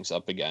shake things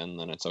up again.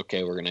 Then it's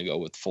okay. We're gonna go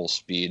with full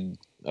speed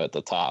at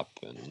the top,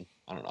 and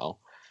I don't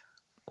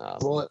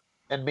know.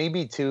 And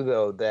maybe too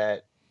though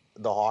that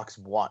the Hawks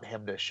want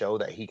him to show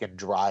that he can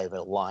drive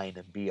a line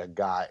and be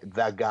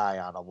that guy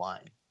on a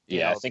line.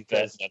 I think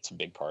that's a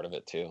big part of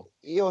it too.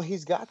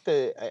 He's got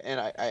and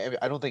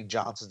I don't think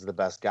Johnson's the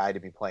best guy to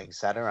be playing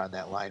center on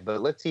that line,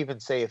 but let's even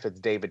say if it's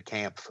David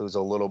Kampf, who's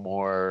a little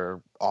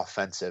more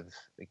offensive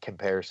in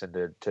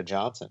comparison to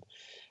Johnson,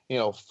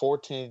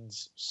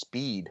 Fortin's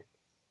speed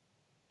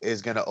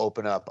is going to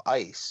open up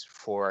ice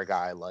for a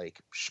guy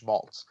like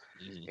Schmaltz,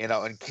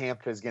 and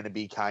Kampf is going to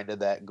be kind of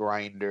that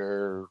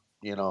grinder,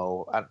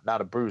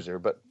 not a bruiser,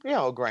 but,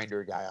 a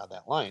grinder guy on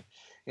that line.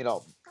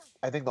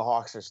 I think the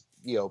Hawks are,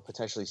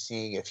 potentially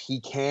seeing if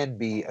he can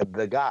be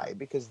the guy,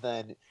 because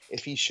then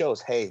if he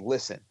shows, hey,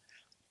 listen,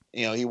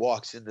 he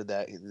walks into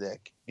that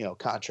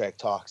contract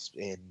talks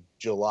in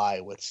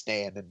July with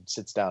Stan and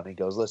sits down and he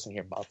goes, listen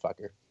here,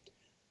 motherfucker,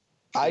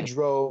 I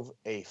drove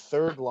a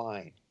third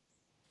line.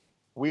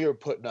 We are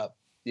putting up,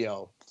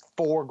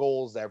 4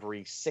 goals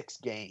every 6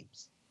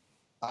 games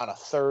on a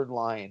third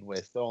line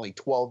with only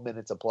 12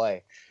 minutes of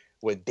play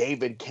with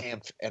David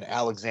Kampf and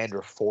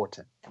Alexander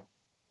Fortin.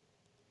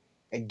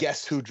 And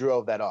guess who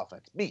drove that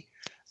offense? Me.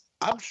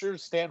 I'm sure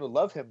Stan would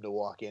love him to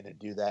walk in and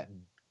do that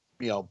and,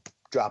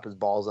 drop his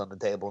balls on the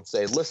table and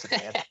say, listen,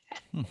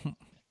 man,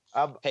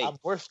 I'm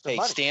worth the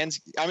money. Stan's,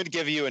 I'm going to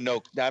give you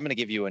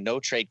a no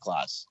trade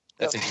clause.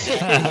 That's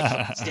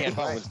exactly Stan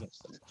Holmes.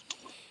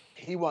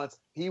 He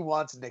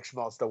wants Nick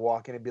Schmaltz to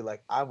walk in and be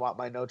like, I want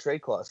my no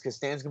trade clause, because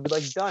Stan's going to be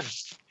like, done.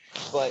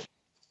 But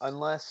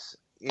unless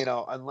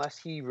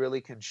he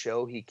really can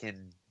show he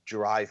can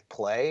drive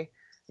play,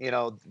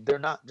 they're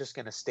not just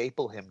going to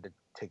staple him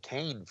to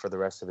Kane for the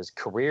rest of his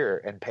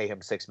career and pay him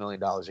 $6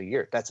 million a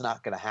year. That's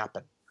not going to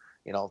happen.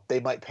 They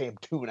might pay him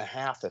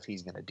 2.5 if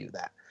he's going to do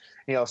that.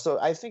 So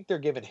I think they're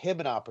giving him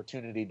an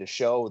opportunity to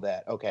show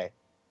that, okay,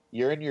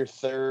 you're in your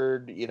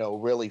third,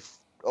 really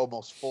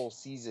almost full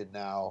season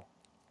now.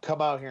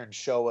 Come out here and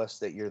show us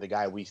that you're the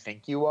guy we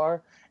think you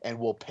are, and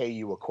we'll pay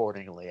you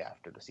accordingly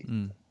after the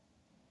season.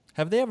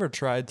 Have they ever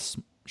tried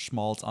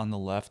Schmaltz on the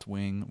left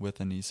wing with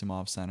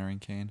Anisimov centering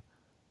Kane?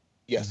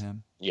 Yes.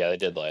 Yeah, they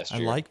did last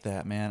year. I like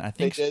that, man. I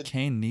think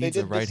Kane needs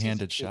a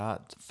right-handed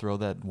shot to throw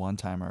that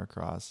one-timer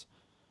across.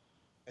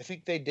 I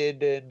think they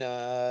did in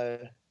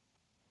the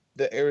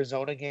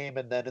Arizona game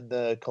and then in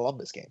the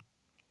Columbus game.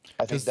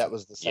 I think that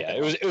was the second.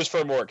 Yeah, it was for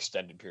a more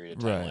extended period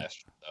of time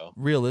last year, though.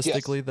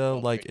 Realistically, though,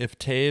 like if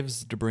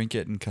Taves,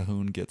 DeBrincat, and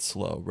Cahoon get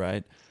slow,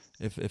 right?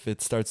 If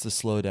it starts to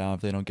slow down,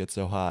 if they don't get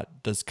so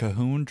hot, does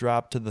Cahoon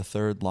drop to the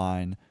third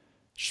line?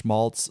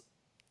 Schmaltz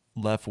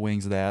left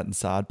wings that, and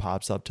Saad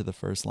pops up to the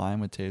first line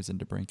with Taves and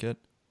DeBrincat?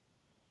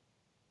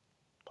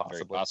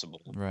 Very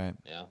possible. Right.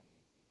 Yeah.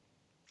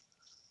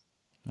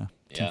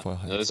 Yeah.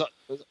 There's a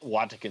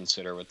lot to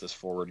consider with this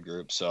forward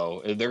group,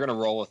 so they're going to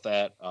roll with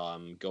that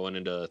going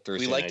into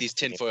Thursday. We like these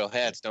tinfoil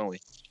hats, don't we?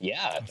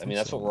 Yeah, I mean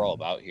that's what we're all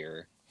about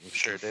here.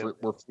 Sure do.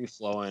 We're free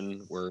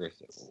flowing. We're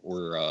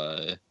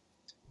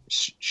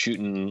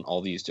shooting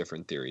all these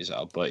different theories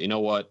out, but you know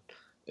what?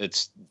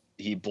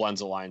 He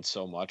blends a line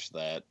so much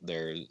that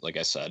like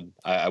I said,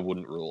 I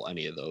wouldn't rule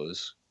any of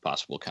those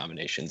possible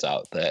combinations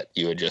out that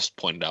you had just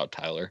pointed out,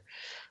 Tyler.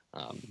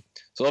 So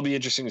it'll be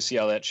interesting to see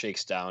how that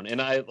shakes down.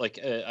 And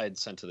I'd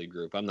sent to the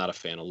group, I'm not a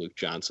fan of Luke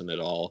Johnson at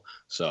all.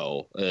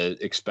 So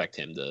expect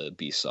him to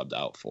be subbed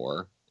out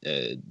for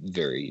in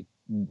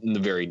the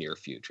very near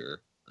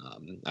future.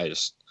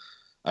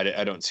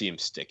 I don't see him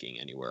sticking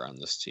anywhere on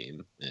this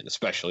team, and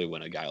especially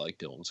when a guy like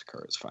Dylan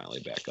Secura is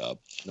finally back up.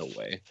 No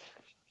way.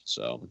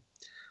 So,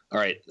 all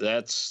right,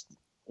 that's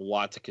a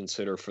lot to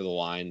consider for the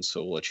line.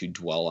 So we'll let you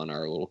dwell on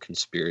our little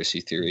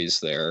conspiracy theories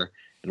there,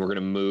 and we're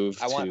gonna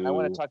move. I want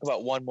to talk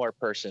about one more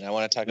person.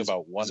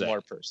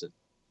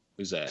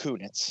 Who's that?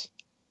 Kunitz.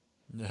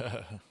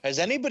 Has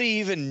anybody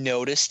even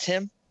noticed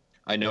him?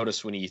 I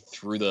noticed when he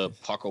threw the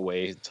puck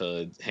away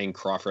to hang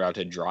Crawford out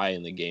to dry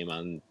in the game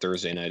on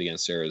Thursday night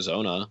against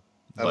Arizona.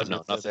 But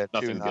no,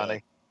 nothing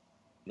good.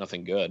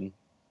 Nothing good.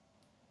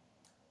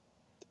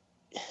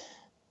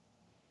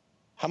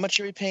 How much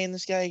are we paying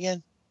this guy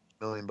again?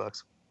 $1 million.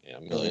 Yeah,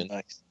 $1 $1 million.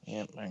 million.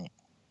 Yeah, all right.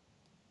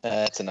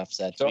 That's enough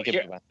said. So, We can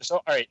move on.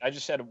 all right, I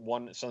just had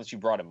one, since you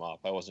brought him up,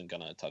 I wasn't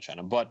going to touch on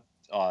him, but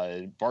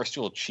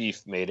Barstool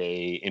Chief made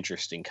a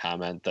interesting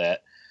comment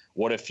that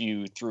what if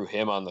you threw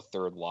him on the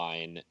third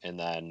line and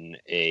then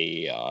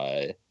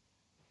a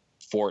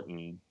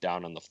Fortin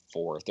down on the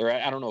fourth, or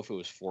I don't know if it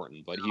was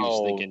Fortin, but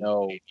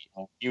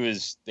he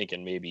was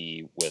thinking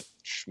maybe with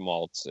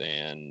Schmaltz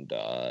and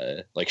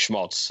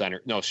Schmaltz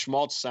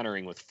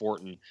centering with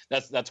Fortin.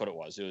 That's what it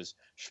was. It was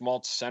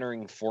Schmaltz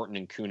centering Fortin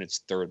and Kunitz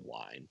third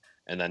line,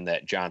 and then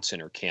that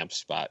Johnson or Camp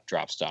spot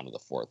drops down to the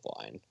fourth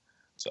line.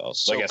 So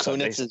I guess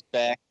Kunitz is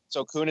back.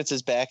 So Kunitz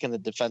is back in the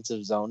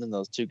defensive zone, and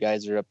those two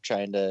guys are up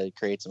trying to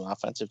create some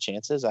offensive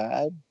chances.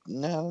 I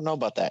don't know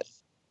about that.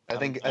 I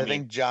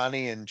think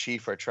Johnny and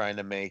Chief are trying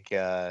to make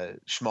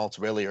Schmaltz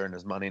really earn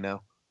his money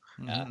now.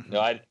 Yeah. No,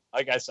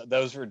 like I said,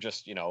 those were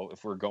just,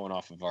 if we're going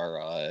off of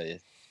our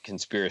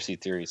conspiracy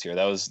theories here,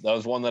 that was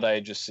one that I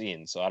had just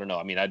seen. So I don't know.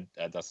 I mean,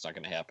 that's not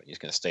going to happen. He's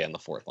going to stay on the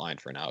fourth line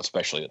for now,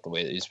 especially with the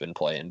way that he's been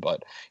playing.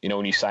 But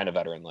when you sign a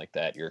veteran like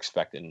that, you're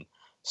expecting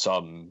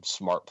some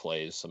smart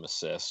plays, some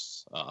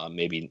assists.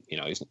 Maybe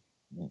he's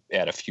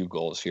add a few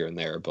goals here and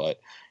there, but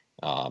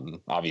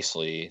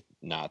obviously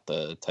not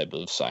the type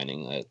of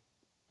signing that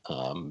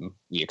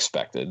we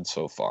expected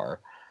so far.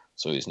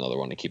 So he's another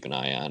one to keep an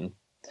eye on.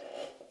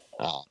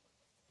 All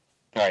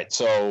right,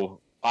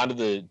 so on to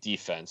the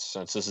defense.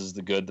 Since this is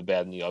the good, the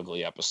bad, and the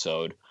ugly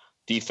episode,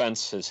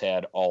 defense has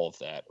had all of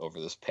that over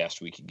this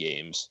past week of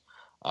games.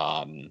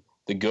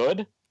 The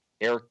good,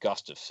 Eric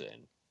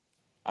Gustafsson.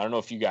 I don't know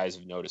if you guys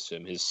have noticed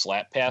him. His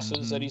slap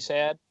passes that he's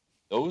had,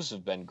 those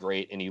have been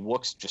great, and he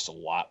looks just a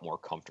lot more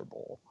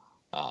comfortable.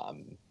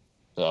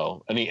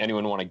 So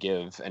anyone want to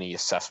give any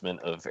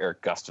assessment of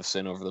Eric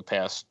Gustafsson over the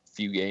past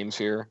few games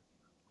here?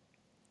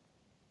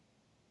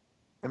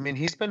 I mean,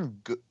 he's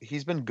been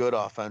good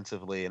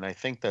offensively, and I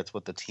think that's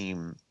what the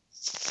team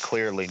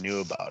clearly knew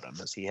about him,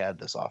 is he had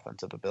this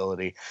offensive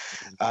ability.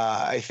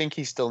 I think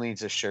he still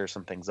needs to share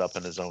some things up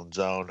in his own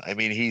zone. I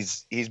mean,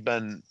 he's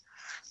been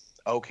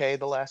okay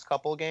the last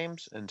couple of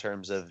games in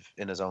terms of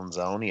in his own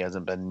zone. He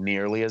hasn't been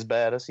nearly as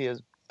bad as he has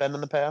been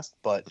in the past,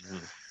 but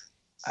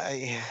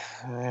I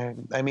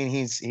mean,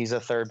 he's a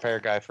third pair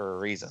guy for a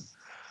reason.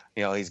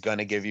 He's going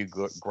to give you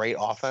great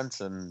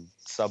offense and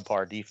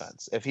subpar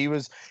defense. If he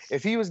was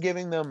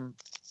giving them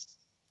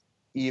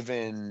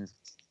even,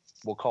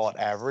 we'll call it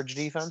average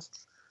defense,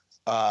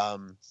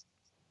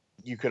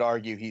 you could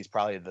argue he's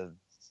probably the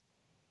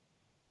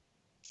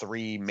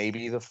 3,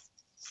 maybe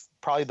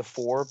probably the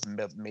 4,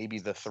 maybe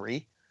the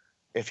 3.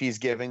 If he's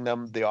giving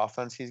them the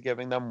offense he's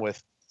giving them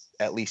with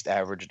at least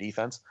average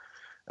defense.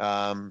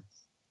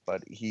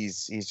 But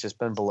he's just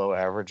been below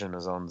average in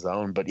his own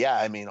zone. But yeah,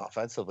 I mean,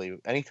 offensively,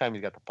 anytime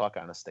he's got the puck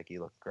on his stick, he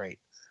looked great.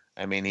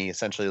 I mean, he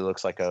essentially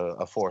looks like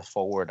a fourth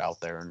forward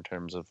out there in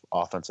terms of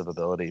offensive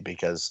ability,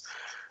 because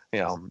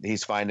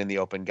he's finding the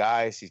open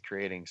guys, he's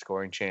creating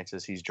scoring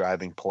chances, he's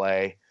driving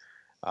play.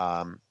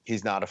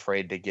 He's not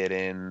afraid to get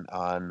in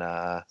on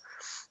on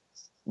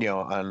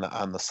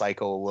the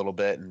cycle a little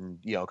bit and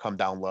come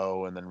down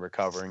low and then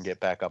recover and get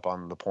back up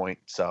on the point.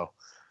 So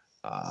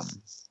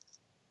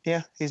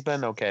yeah, he's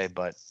been okay,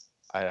 but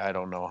I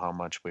don't know how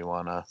much we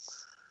want to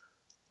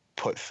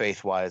put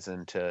faith-wise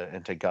into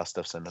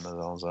Gustafsson in his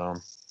own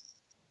zone.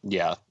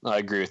 Yeah, I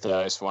agree with that.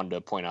 I just wanted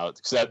to point out,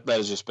 because that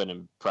has just been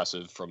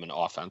impressive from an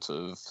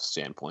offensive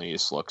standpoint. He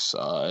just looks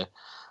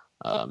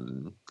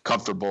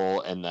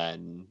comfortable, and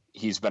then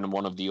he's been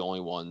one of the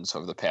only ones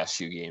over the past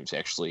few games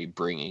actually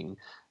bringing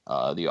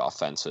the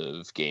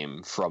offensive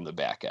game from the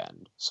back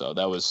end. So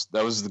that was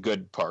the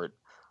good part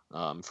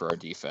for our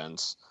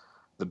defense.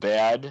 The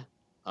bad,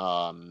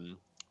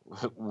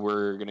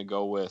 we're going to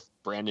go with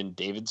Brandon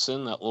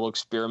Davidson, that little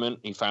experiment.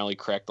 He finally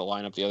cracked the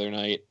lineup the other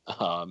night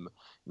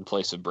in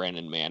place of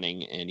Brandon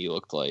Manning, and he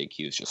looked like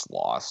he was just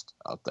lost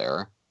out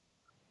there.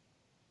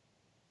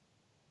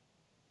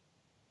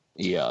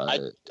 Yeah,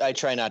 I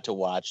try not to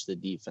watch the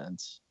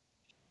defense.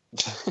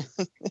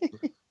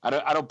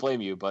 I don't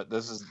blame you, but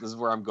this is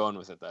where I'm going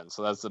with it then.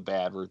 So that's the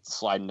bad. We're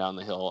sliding down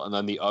the hill, and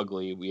then the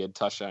ugly. We had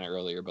touched on it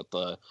earlier, but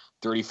the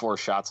 34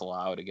 shots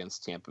allowed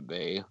against Tampa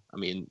Bay. I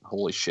mean,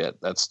 holy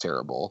shit, that's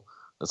terrible.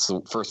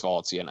 First of all,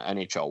 it's the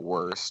NHL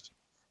worst,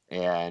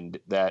 and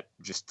that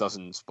just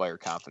doesn't inspire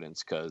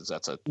confidence because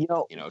that's a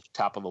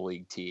top of the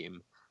league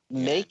team.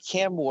 Make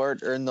Cam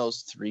Ward earn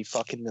those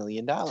 $3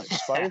 million.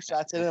 Fire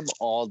shots at him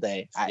all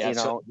day.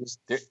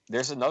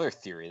 There's another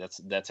theory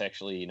that's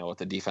actually what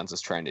the defense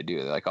is trying to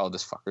do. They're like, oh,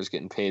 this fucker's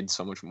getting paid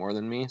so much more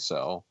than me,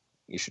 so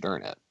you should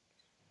earn it.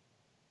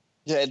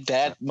 Yeah,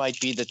 that might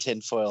be the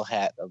tinfoil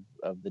hat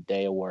of the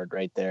day award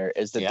right there.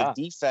 Is that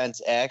the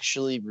defense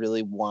actually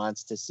really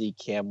wants to see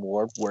Cam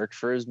Ward work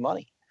for his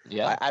money?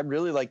 Yeah, I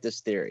really like this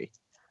theory.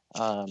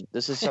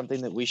 This is something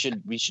that we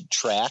should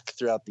track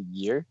throughout the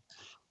year.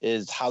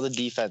 Is how the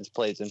defense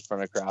plays in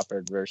front of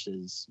Crawford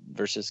versus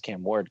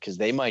Cam Ward, because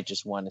they might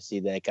just want to see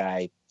that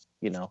guy,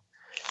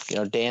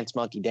 dance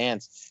monkey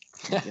dance,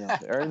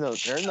 earn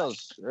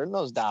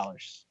those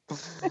dollars.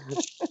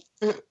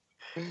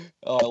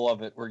 Oh, I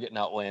love it. We're getting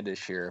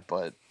outlandish here,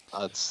 but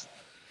that's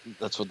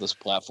what this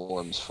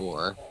platform's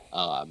for.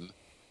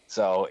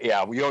 So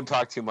yeah, we don't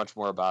talk too much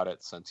more about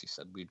it since you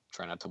said we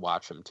try not to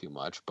watch them too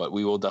much, but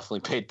we will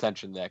definitely pay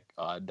attention to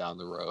that down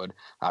the road.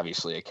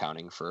 Obviously,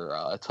 accounting for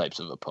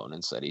types of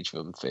opponents that each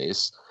of them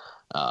face.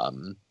 It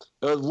was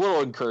a little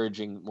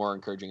more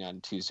encouraging on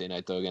Tuesday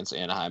night though against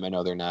Anaheim. I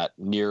know they're not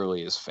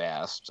nearly as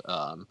fast,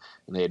 and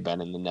they had been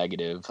in the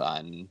negative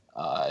on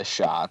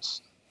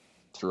shots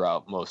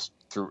throughout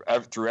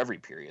through every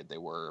period they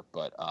were,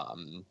 but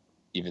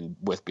even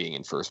with being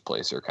in first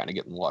place, they're kind of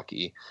getting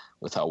lucky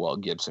with how well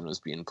Gibson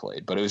was being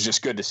played. But it was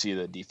just good to see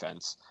the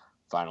defense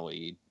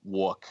finally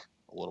look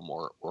a little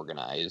more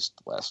organized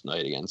last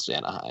night against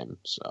Anaheim.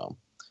 So,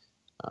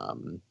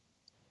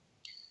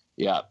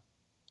 yeah.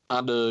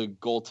 On to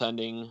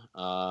goaltending.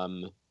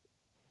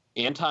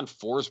 Anton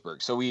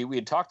Forsberg. So we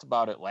had talked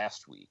about it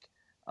last week.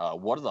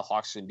 What are the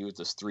Hawks going to do with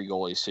this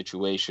 3-goalie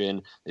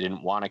situation? They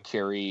didn't want to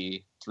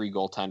carry 3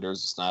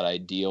 goaltenders. It's not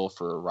ideal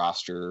for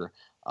roster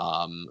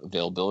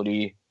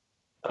availability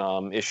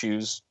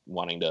issues,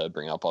 wanting to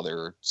bring up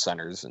other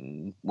centers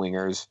and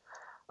wingers.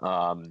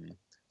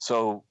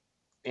 So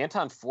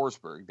Anton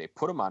Forsberg, they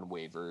put him on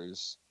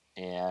waivers,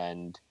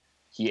 and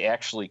he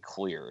actually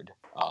cleared.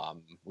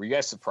 Were you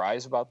guys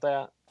surprised about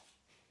that?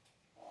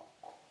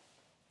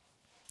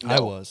 No. I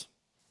was.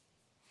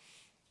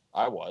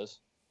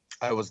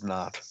 I was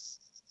not.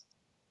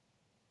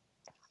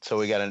 So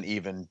we got an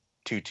even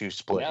 2-2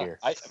 split here.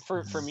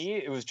 For me,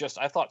 it was just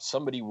I thought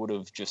somebody would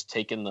have just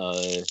taken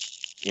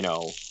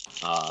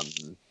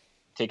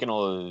taken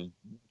a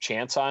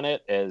chance on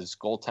it as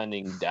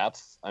goaltending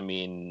depth. I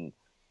mean,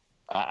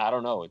 I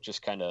don't know. It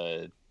just kind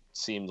of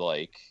seemed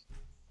like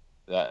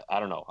that. I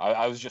don't know.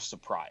 I was just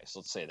surprised.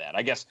 Let's say that.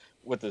 I guess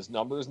with his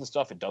numbers and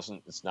stuff,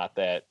 it's not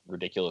that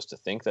ridiculous to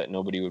think that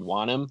nobody would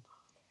want him.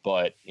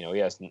 But he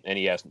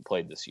hasn't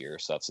played this year,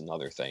 so that's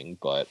another thing.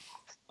 But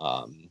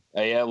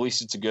at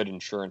least it's a good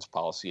insurance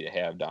policy to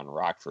have down in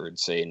Rockford.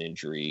 Say an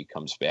injury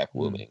comes back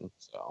looming.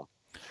 So,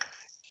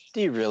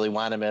 do you really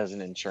want him as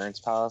an insurance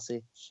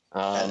policy?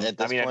 I'd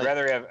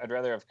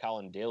rather have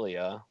Colin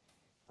Delia.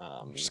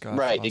 Right,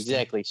 Foster.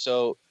 Exactly.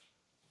 So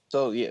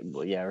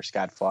or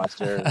Scott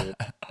Foster.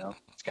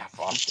 Scott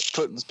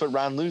Foster. Let's put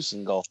Ron Luce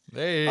in goal.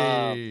 Hey,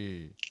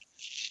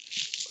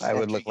 I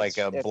would look like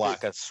a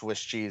block of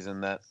Swiss cheese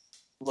in that.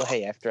 Well,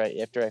 hey, after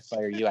I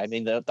fire you, I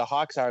mean the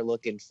Hawks are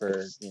looking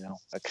for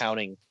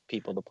accounting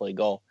people to play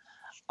goal.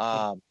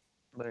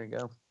 There you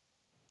go.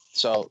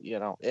 So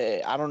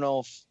I don't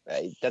know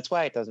if that's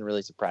why it doesn't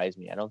really surprise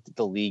me. I don't think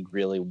the league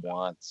really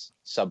wants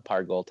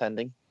subpar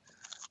goaltending.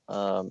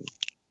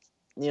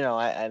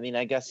 I mean,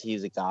 I guess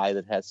he's a guy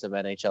that has some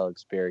NHL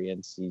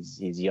experience.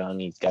 He's young.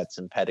 He's got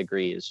some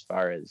pedigree as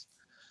far as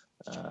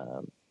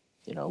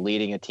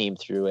leading a team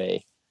through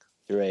a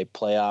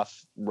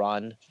playoff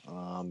run.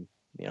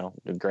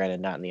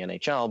 Granted not in the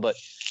NHL, but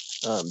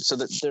so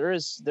that there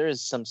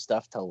is some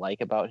stuff to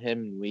like about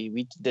him.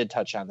 We did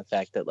touch on the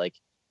fact that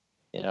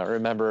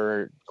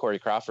remember Corey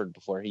Crawford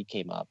before he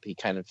came up, he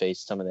kind of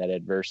faced some of that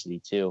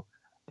adversity too.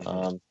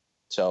 Mm-hmm.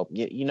 So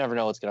you never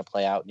know what's going to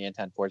play out in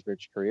Anton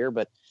Forsberg's career,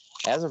 but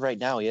as of right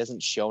now, he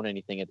hasn't shown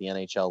anything at the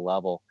NHL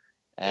level.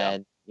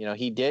 And,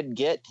 he did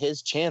get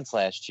his chance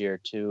last year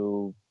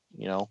to,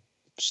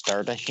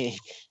 start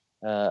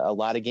a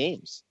lot of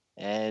games.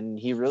 And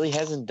he really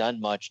hasn't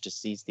done much to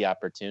seize the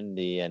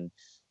opportunity and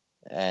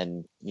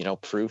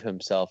prove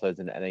himself as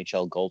an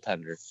NHL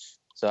goaltender.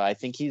 So I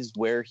think he's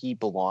where he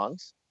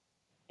belongs.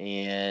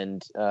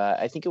 And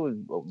I think it was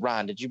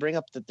Ron. Did you bring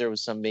up that there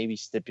was some maybe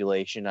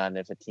stipulation on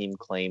if a team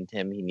claimed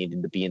him, he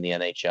needed to be in the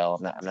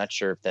NHL? I'm not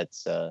sure if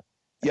that's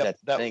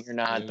that's a thing or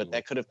not, but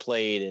that could have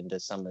played into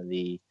some of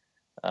the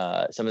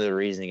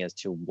reasoning as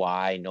to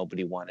why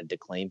nobody wanted to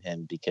claim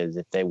him. Because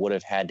if they would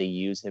have had to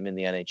use him in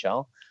the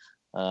NHL,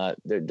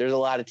 there's a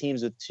lot of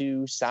teams with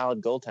 2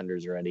 solid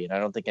goaltenders already, and I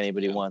don't think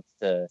anybody wants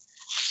to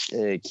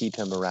keep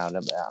him around.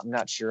 I'm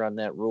not sure on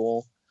that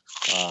rule,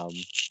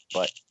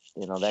 but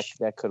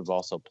that could have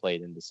also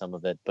played into some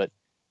of it. But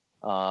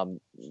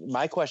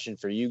my question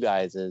for you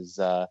guys is,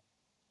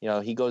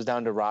 he goes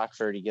down to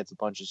Rockford, he gets a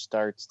bunch of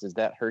starts. Does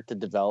that hurt the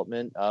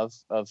development of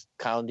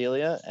Colin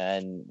Delia?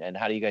 And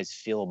how do you guys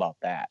feel about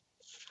that?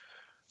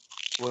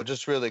 Well,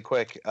 just really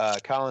quick,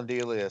 Colin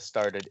Delia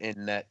started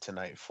in net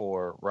tonight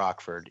for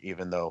Rockford,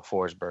 even though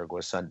Forsberg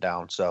was sent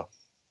down. So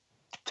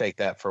take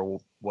that for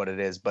what it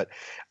is. But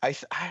I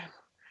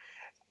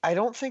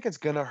don't think it's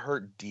going to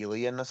hurt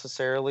Delia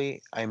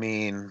necessarily. I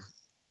mean,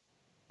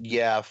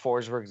 yeah,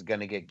 Forsberg's going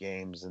to get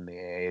games in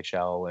the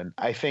AHL, and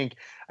I think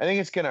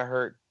it's going to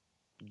hurt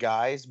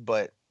guys,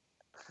 but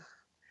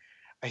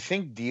I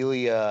think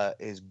Delia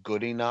is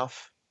good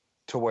enough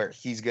to where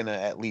he's going to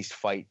at least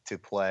fight to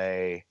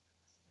play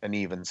an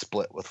even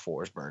split with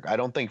Forsberg. I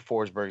don't think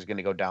Forsberg is going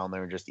to go down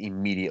there and just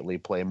immediately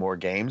play more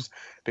games,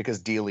 because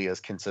Delia has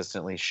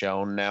consistently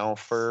shown now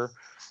for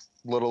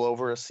a little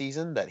over a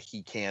season that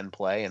he can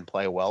play and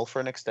play well for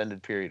an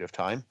extended period of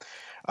time.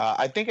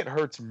 I think it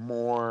hurts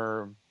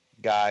more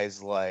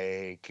guys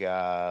like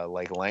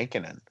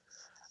Lankinen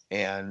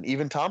and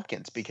even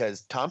Tompkins,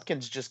 because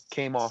Tompkins just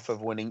came off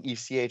of winning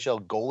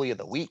ECHL Goalie of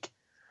the Week.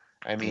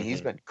 I mean,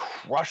 he's been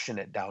crushing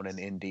it down in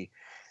Indy,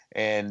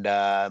 and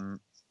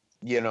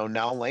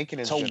now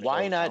Lankinen. So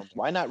why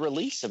not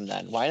release him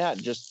then? Why not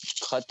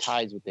just cut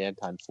ties with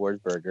Anton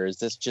Forsberg? Or is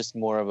this just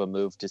more of a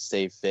move to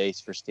save face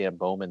for Stan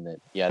Bowman?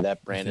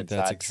 That Brandon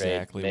Saad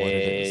trade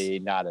may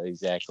not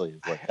exactly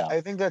have worked out.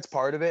 I think that's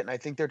part of it, and I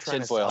think they're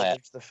trying to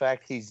salvage the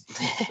fact he's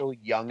still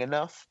young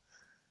enough.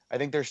 I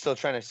think they're still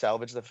trying to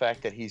salvage the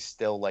fact that he's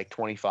still like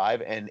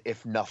 25, and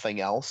if nothing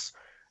else,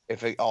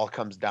 if it all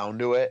comes down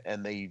to it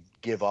and they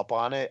give up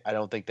on it, I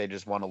don't think they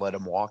just want to let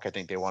him walk. I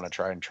think they want to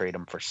try and trade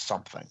him for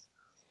something.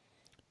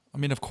 I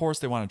mean, of course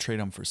they want to trade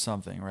him for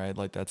something, right?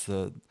 Like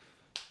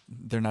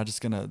they're not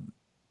just going to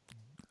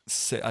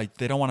say, like,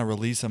 they don't want to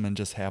release him and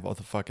just have all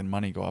the fucking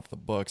money go off the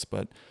books.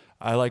 But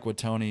I like what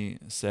Tony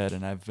said,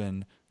 and I've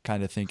been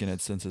kind of thinking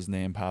it since his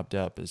name popped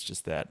up, is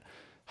just that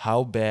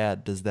how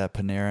bad does that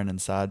Panarin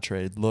and Saad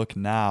trade look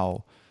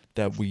now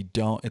that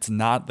it's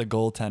not the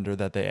goaltender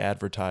that they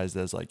advertised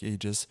as, like, he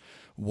just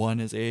won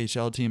his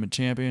AHL team a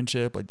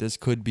championship. Like, this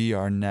could be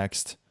our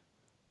next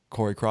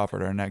Corey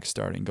Crawford, our next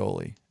starting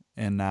goalie.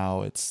 And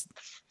now it's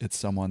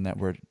someone that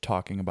we're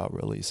talking about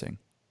releasing.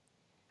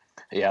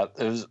 Yeah,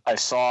 I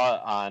saw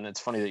on.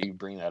 It's funny that you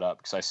bring that up,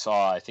 because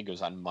I think it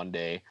was on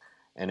Monday,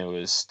 and it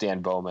was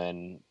Stan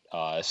Bowman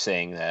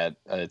saying that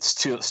it's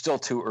still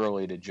too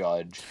early to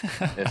judge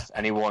if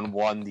anyone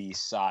won the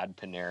Saad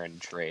Panarin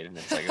trade, and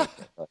it's like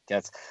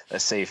that's a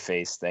safe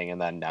face thing. And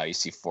then now you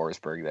see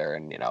Forsberg there,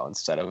 and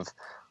instead of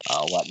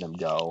letting him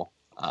go,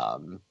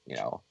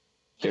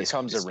 Here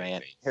comes a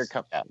rant. Here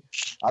comes.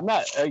 I'm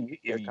not.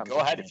 Go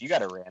ahead if you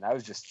got a rant. I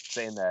was just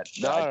saying that.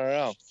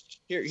 No.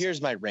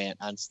 Here's my rant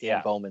on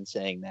Stan Bowman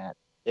saying that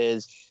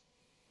is,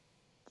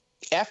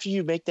 after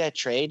you make that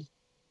trade,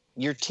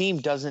 your team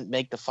doesn't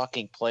make the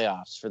fucking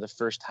playoffs for the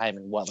first time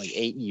in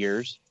 8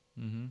 years.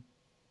 Mm-hmm.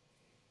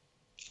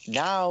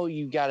 Now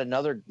you got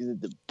another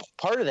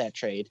part of that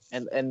trade,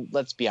 and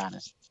let's be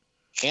honest.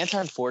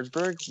 Anton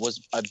Forsberg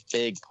was a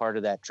big part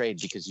of that trade,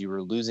 because you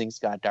were losing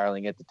Scott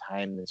Darling at the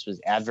time. This was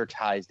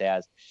advertised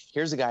as,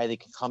 here's a guy that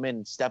can come in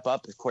and step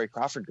up if Corey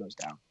Crawford goes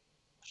down.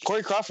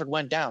 Corey Crawford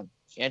went down.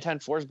 Anton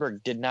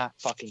Forsberg did not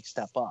fucking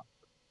step up.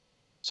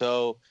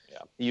 So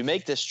you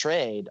make this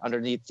trade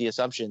underneath the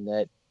assumption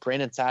that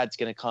Brandon Saad's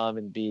going to come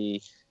and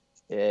be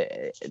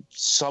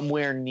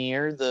somewhere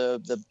near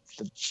the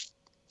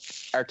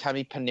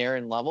Artemi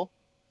Panarin level.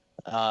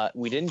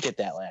 We didn't get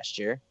that last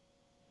year.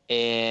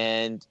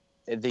 And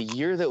the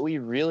year that we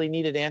really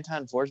needed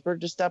Anton Forsberg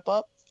to step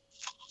up,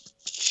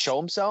 show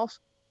himself,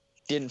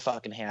 didn't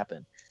fucking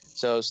happen.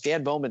 So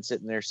Stan Bowman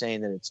sitting there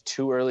saying that it's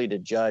too early to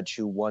judge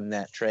who won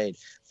that trade.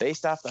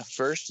 Based off the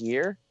first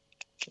year,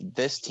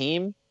 this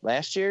team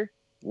last year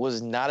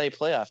was not a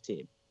playoff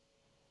team.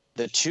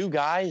 The two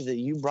guys that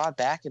you brought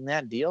back in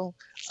that deal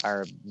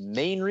are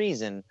main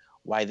reason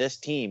why this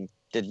team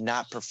did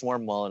not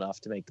perform well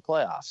enough to make the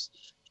playoffs.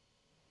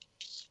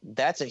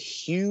 That's a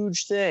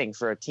huge thing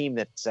for a team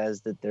that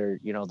says that their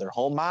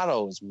whole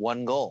motto is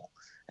one goal,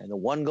 and the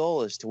one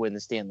goal is to win the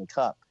Stanley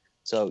Cup.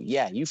 So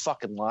you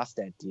fucking lost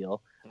that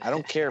deal. I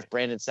don't care if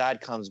Brandon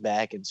Saad comes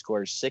back and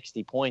scores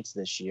 60 points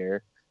this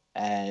year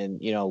and,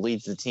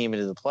 leads the team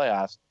into the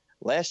playoffs.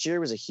 Last year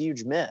was a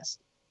huge miss.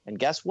 And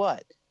guess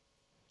what?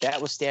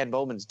 That was Stan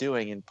Bowman's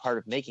doing in part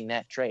of making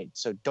that trade.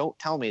 So don't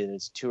tell me that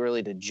it's too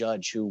early to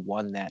judge who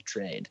won that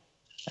trade.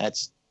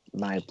 That's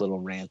my little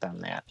rant on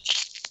that.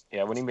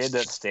 Yeah, when he made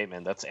that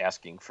statement, that's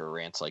asking for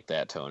rants like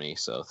that, Tony.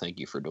 So thank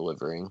you for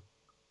delivering.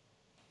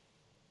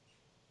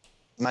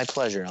 My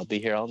pleasure. I'll be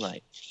here all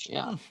night.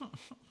 Yeah,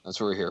 that's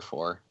what we're here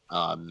for.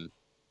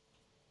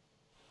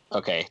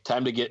 Okay,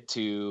 time to get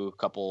to a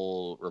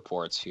couple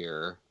reports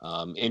here.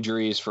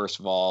 Injuries, first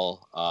of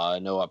all,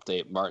 no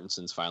update.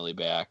 Martinson's finally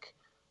back.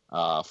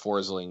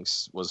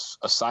 Forsling was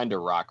assigned to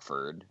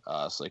Rockford,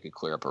 so they could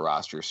clear up a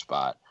roster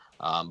spot,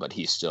 but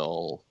he's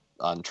still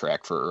on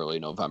track for early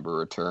November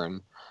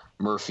return.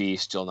 Murphy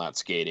still not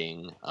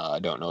skating. I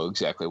don't know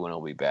exactly when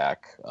he'll be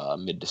back.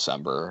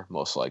 Mid-December,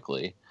 most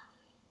likely.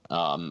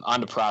 On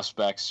to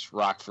prospects.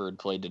 Rockford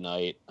played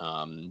tonight.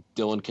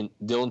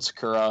 Dylan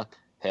Sakura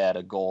had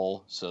a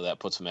goal, so that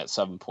puts him at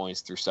 7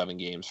 points through 7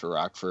 games for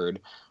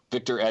Rockford.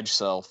 Victor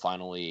Edgecell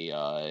finally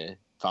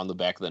found the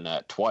back of the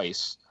net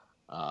twice.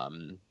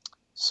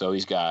 So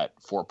he's got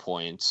 4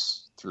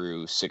 points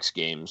through 6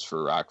 games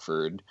for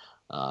Rockford.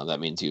 That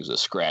means he was a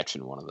scratch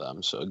in one of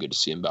them, so good to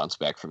see him bounce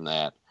back from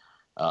that.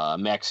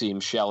 Maxim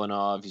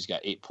Shalinov, he's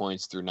got 8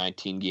 points through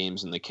 19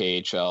 games in the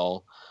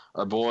KHL.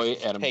 Our boy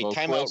Adam Hey, Boquist.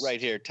 time out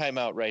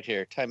right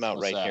here.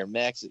 What's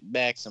that?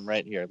 Maxim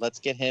right here. Let's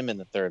get him in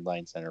the third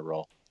line center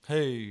role.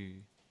 Hey.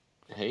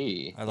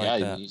 Hey, I like yeah,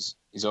 that. he's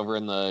over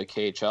in the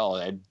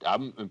KHL.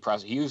 I'm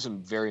impressed. He was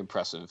very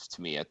impressive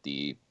to me at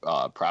the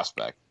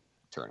prospect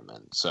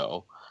tournament.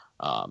 So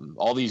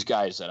all these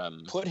guys that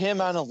I'm Put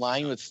him on a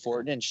line with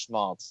Fortin and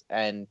Schmaltz,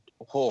 and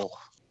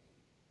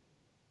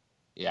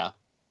yeah,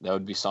 that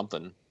would be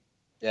something.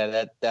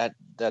 yeah,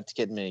 that's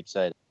getting me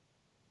excited.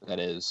 That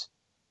is.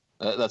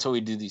 That's why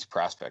we do these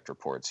prospect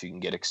reports. You can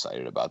get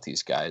excited about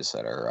these guys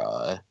that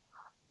are,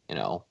 in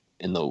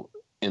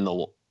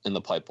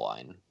the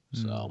pipeline.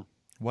 So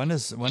When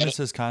is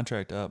his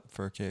contract up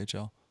for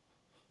KHL?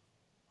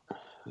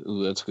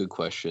 ooh, that's a good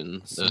question.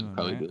 That'd Soon,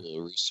 probably right? do a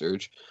little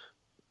research.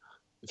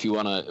 If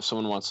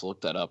someone wants to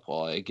look that up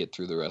while I get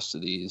through the rest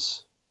of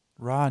these.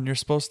 Ron, you're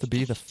supposed to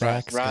be the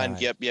facts Ron,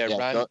 guy. Ron, Yeah,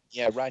 Ron, go-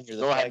 Ron, you're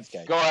the Go ahead, facts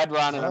guy. go ahead,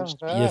 Ron. And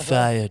You're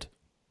fired.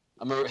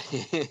 I'm a,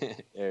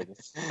 There it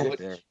is. there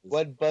it is.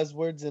 What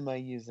buzzwords am I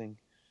using?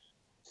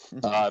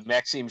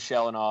 Maxim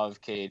Shalinov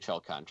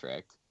KHL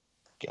contract.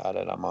 Got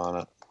it. I'm on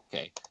it.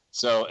 Okay,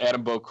 so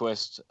Adam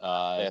Boquist,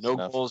 That's no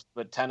enough. goals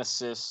but 10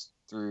 assists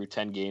through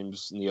 10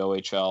 games in the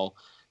OHL.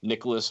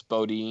 Nicholas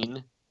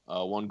Bodine,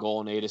 1 goal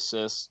and 8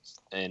 assists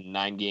in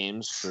 9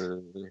 games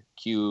for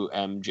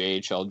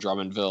QMJHL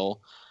Drummondville.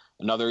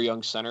 Another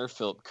young center,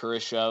 Philip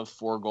Kurashev,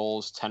 4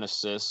 goals, 10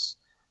 assists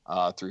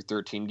through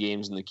 13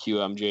 games in the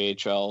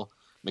QMJHL.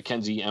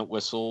 Mackenzie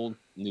Entwistle,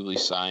 newly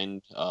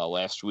signed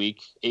last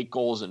week, 8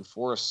 goals and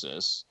 4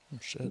 assists Oh,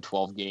 shit. in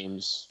 12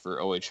 games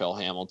for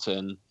OHL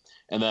Hamilton.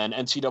 And then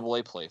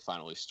NCAA play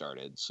finally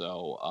started.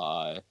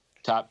 So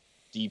top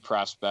D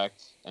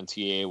prospect,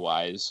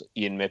 NCAA-wise,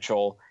 Ian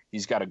Mitchell.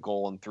 He's got a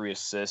goal and 3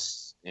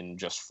 assists in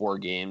just 4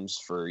 games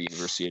for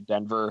University of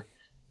Denver.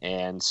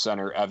 And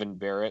center Evan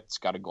Barrett's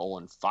got a goal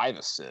and 5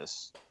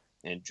 assists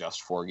in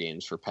just 4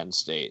 games for Penn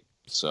State.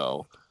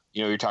 So,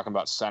 you're talking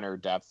about center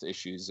depth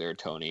issues there,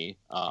 Tony.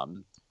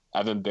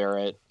 Evan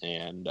Barrett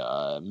and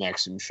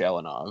Maxim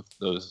Shalinov,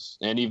 those,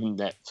 and even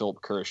that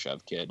Philip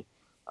Kurashev kid,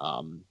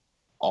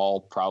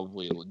 all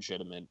probably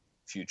legitimate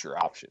future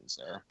options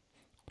there.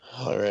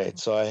 All right.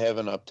 So I have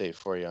an update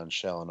for you on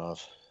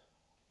Shalinov.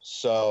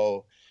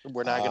 So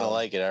We're not gonna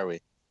like it, are we?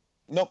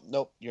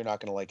 nope. You're not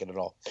going to like it at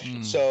all.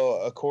 Mm.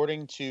 So,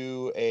 according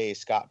to a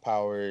Scott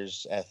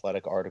Powers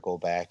Athletic article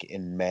back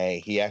in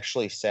May, he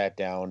actually sat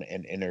down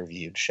and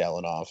interviewed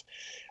Shalinov.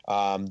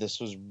 This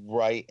was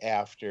right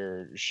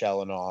after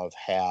Shalinov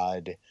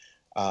had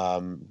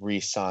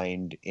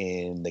re-signed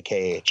in the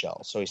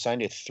KHL. So he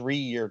signed a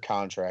 3-year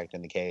contract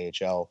in the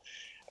KHL.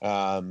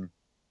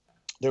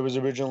 There was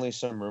originally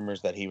some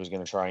rumors that he was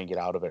going to try and get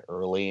out of it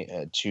early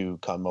to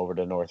come over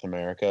to North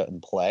America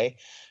and play.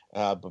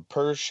 But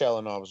per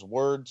Shalinov's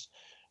words,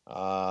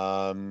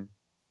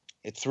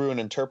 it through an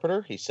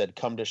interpreter. He said,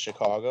 come to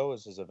Chicago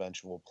is his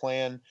eventual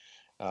plan.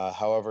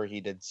 However, he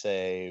did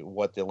say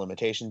what the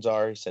limitations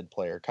are. He said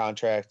player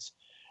contracts.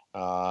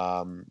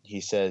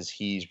 He says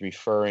he's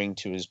referring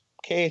to his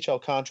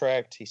KHL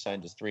contract. He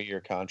signed his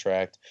 3-year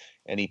contract,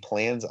 and he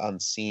plans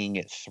on seeing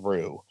it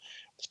through.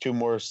 With 2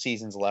 more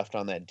seasons left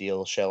on that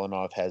deal,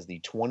 Shalinov has the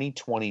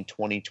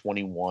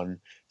 2020-2021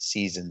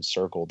 season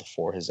circled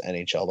for his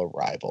NHL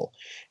arrival.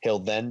 He'll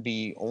then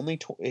be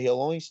he'll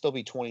only still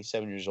be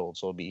 27 years old,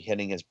 so he'll be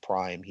hitting his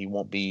prime. He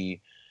won't be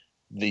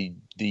the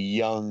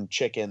young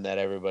chicken that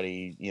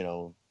everybody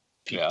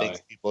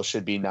thinks people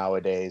should be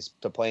nowadays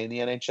to play in the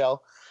NHL.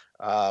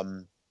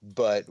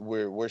 But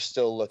we're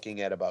still looking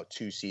at about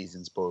 2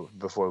 seasons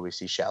before we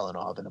see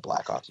Shalinov in a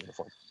Blackhawks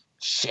uniform.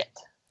 Shit.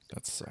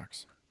 That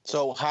sucks.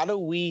 So how do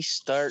we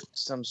start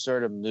some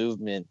sort of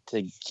movement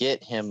to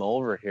get him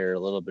over here a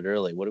little bit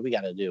early? What do we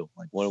got to do?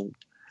 Like, what do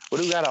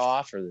we got to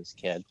offer this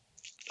kid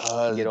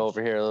to get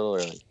over here a little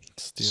early?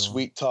 Steal.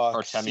 Sweet talk,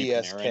 Artemi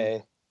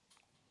CSK.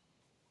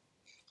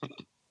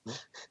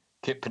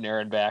 Get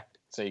Panarin back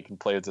so he can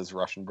play with his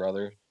Russian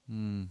brother.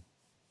 Mm.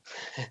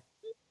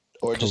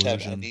 Or just have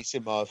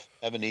Collusion.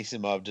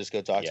 Anisimov just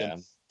go talk to Yeah.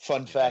 him.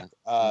 Fun fact,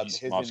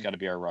 Mom's got to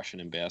be our Russian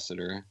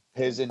ambassador.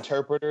 his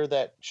interpreter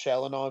that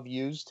Shalinov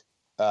used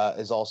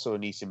is also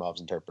Anisimov's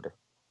interpreter.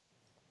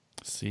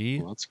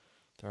 See, Well,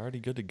 they're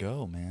already good to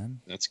go, man.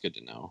 that's good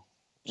to know.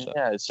 So-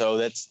 Yeah, so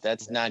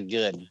that's not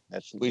good.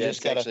 That's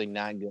just gotta- actually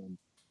not good.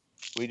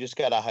 We just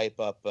got to hype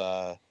up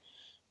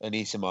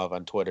Anisimov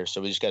on Twitter,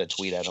 so we just got to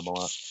tweet at him a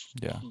lot.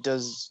 Yeah.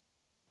 Does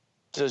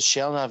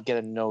Shalinov get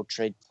a no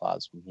trade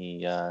clause when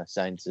he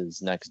signs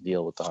his next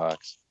deal with the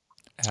Hawks?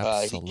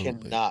 Absolutely. He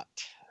cannot,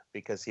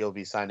 because he'll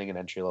be signing an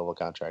entry level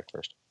contract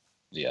first.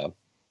 Yeah.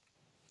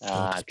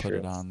 They'll just put True.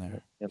 it on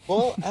there.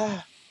 Well,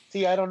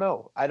 see, I don't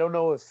know. I don't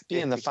know if Be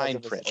in the because fine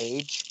of his print.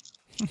 age.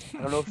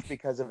 I don't know if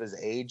because of his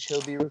age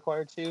he'll be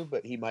required to,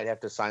 but he might have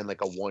to sign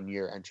like a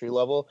 1-year entry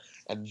level,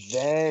 and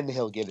then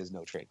he'll get his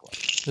no trade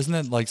clause. Isn't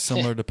it like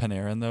similar to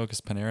Panarin though?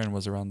 Because Panarin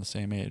was around the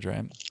same age,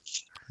 right?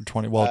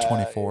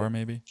 24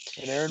 maybe.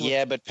 Panarin was-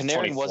 Yeah, but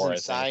Panarin 24, I wasn't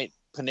think.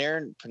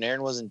 signed.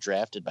 Panarin wasn't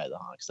drafted by the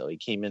Hawks, though. He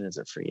came in as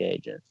a free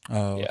agent.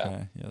 Oh, Yeah.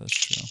 okay. Yeah, that's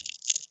true.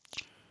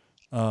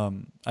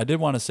 I did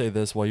want to say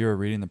this while you were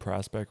reading the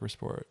prospect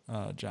report,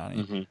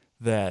 Johnny, Mhm.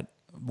 that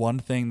one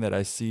thing that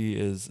I see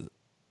is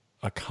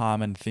a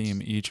common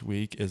theme each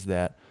week is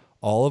that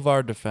all of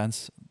our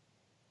defense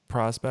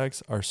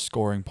prospects are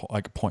scoring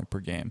like a point per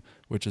game,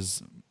 which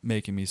is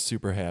making me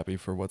super happy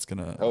for what's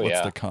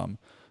to come.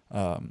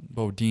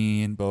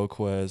 Bodine,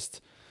 Boquist,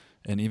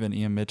 and even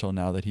Ian Mitchell,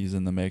 now that he's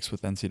in the mix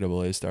with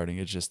NCAA starting,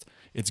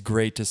 it's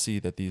great to see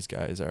that these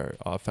guys are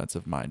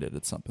offensive minded.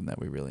 It's something that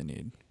we really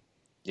need.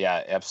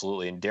 Yeah,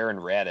 absolutely. And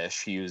Darren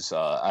Radish, he was,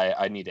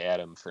 I need to add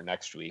him for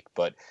next week,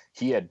 but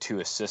he had 2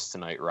 assists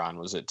tonight. Ron,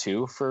 was it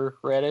 2 for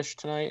Radish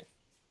tonight?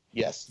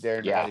 Yes,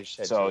 Darren Yeah. Radish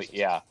had So, 2 assists.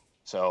 yeah.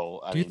 So,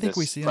 I Do you mean, think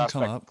we this see him come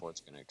prospect up? report's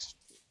gonna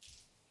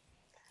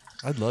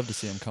I'd love to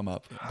see him come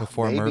up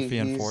before Maybe Murphy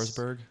and he's-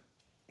 Forsberg.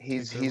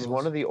 He's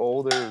one of the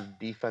older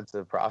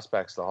defensive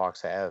prospects the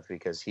Hawks have,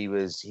 because he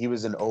was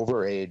an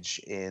overage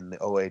in the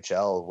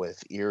OHL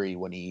with Erie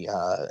when he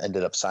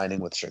ended up signing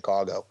with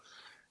Chicago.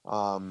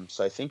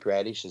 So I think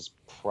Radish is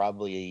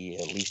probably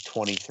at least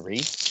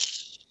 23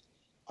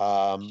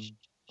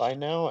 by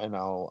now, and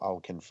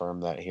I'll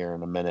confirm that here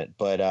in a minute.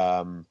 But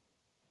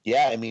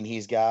yeah, I mean,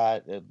 he's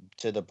got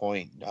to the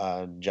point.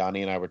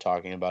 Johnny and I were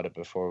talking about it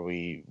before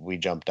we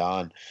jumped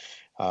on.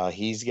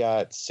 He's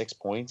got 6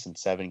 points in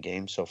 7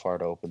 games so far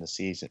to open the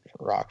season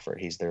for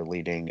Rockford. He's their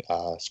leading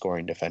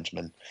scoring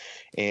defenseman.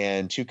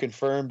 And to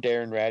confirm,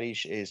 Darren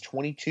Radish is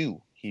 22.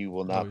 He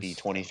will not be he's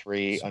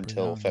 23 super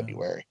until young, yeah.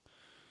 February.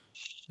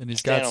 And he's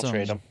Stan got will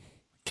trade some him.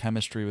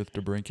 chemistry with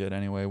DeBrincat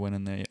anyway,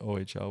 winning the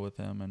OHL with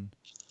him and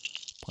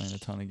playing a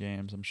ton of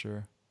games, I'm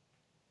sure.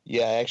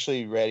 Yeah,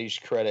 actually, Radish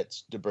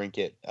credits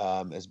DeBrincat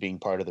as being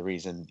part of the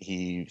reason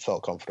he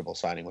felt comfortable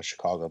signing with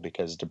Chicago,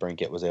 because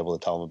DeBrincat was able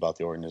to tell him about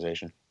the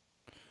organization.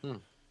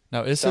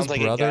 Now, is Sounds his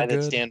like a brother guy that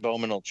good? Stan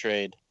Bowman will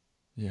trade.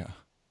 Yeah.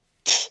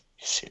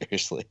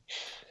 Seriously.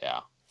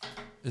 Yeah.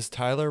 Is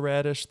Tyler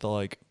Radish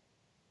the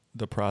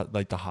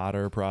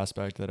hotter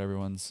prospect that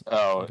everyone's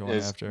going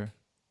after?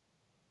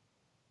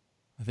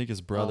 I think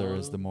his brother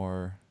is the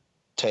more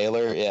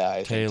Taylor, yeah. I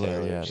think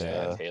Taylor, yeah, Taylor's,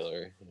 Yeah,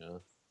 Taylor. Yeah.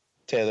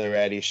 Taylor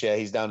Radish, yeah,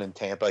 he's down in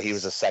Tampa. He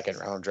was a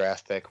second-round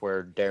draft pick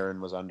where Darren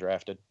was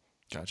undrafted.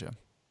 gotcha.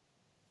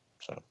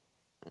 So,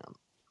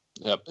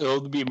 Yep,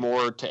 it'll be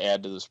more to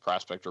add to this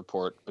prospect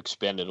report,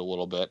 expand it a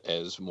little bit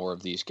as more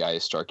of these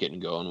guys start getting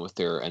going with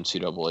their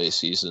NCAA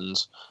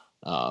seasons.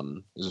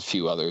 There's a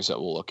few others that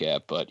we'll look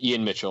at, but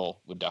Ian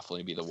Mitchell would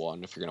definitely be the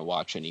one if you're going to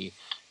watch any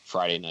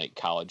Friday night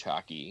college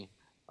hockey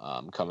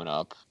coming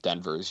up.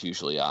 Denver's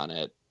usually on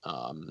it.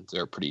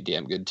 They're a pretty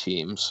damn good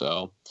team,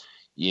 so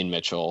Ian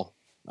Mitchell,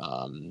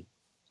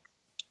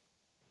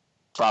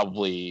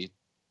 probably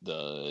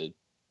the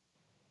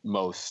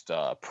most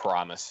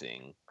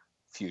promising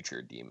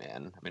future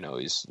D-man. I mean, I know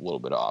he's a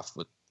little bit off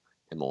with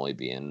him only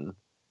being,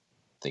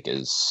 I think,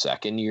 his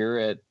second year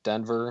at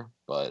Denver,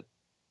 but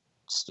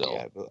still,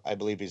 yeah, I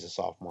believe he's a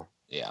sophomore.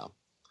 yeah.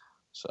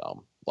 So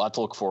a lot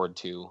to look forward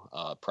to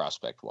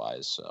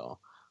prospect-wise. So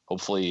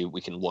hopefully we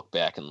can look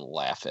back and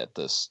laugh at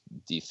this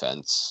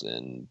defense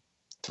in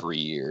 3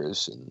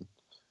 years, and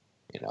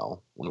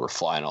when we're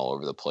flying all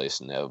over the place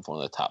and have one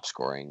of the top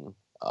scoring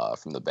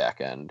from the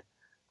back end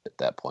at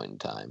that point in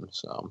time.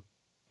 So.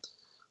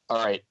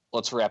 All right,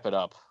 let's wrap it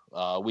up.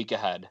 Week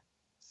ahead,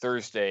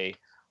 Thursday,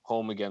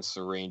 home against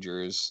the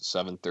Rangers,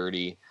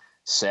 7:30.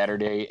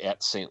 Saturday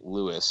at St.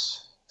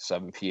 Louis,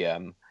 7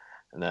 p.m.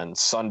 And then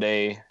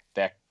Sunday,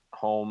 back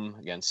home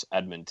against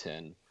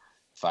Edmonton,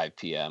 5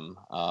 p.m.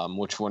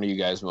 Which one are you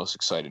guys most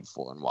excited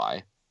for, and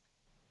why?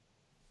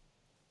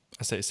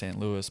 I say St.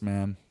 Louis,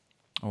 man.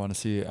 I want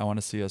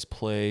to see us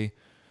play,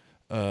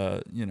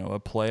 a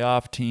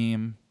playoff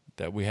team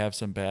that we have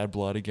some bad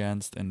blood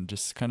against, and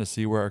just kind of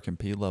see where our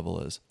compete level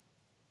is.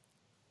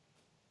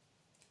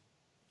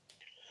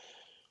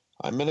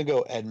 I'm going to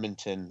go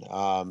Edmonton,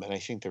 and I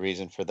think the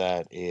reason for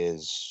that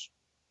is,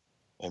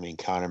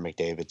 Connor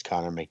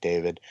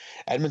McDavid.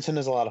 Edmonton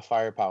has a lot of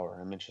firepower.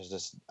 I'm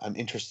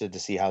interested to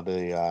see how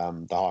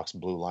the Hawks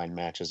blue line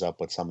matches up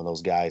with some of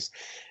those guys.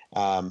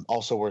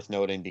 Also worth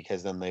noting,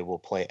 because then they will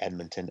play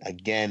Edmonton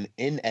again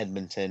in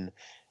Edmonton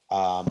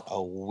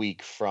a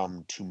week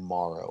from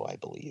tomorrow, I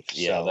believe.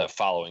 Yeah, so, that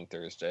following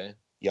Thursday.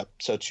 Yep.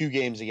 So 2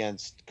 games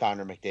against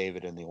Connor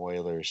McDavid and the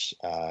Oilers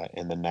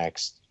in the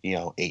next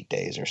 8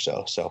 days or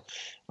so. So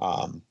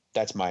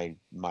that's my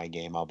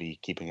game I'll be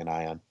keeping an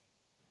eye on.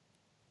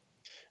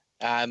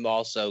 I'm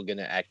also going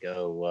to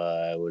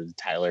echo with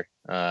Tyler.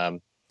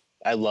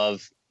 I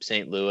love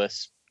St.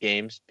 Louis.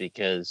 games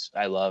because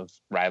I love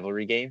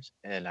rivalry games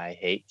and I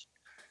hate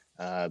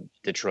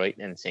Detroit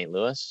and St.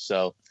 Louis.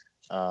 So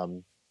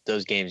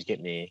those games get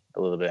me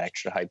a little bit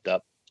extra hyped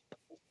up.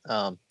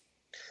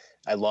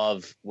 I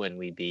love when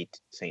we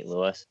beat St.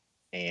 Louis,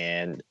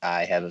 and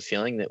I have a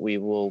feeling that we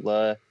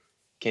will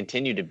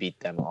continue to beat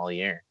them all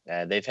year.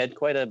 They've had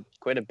quite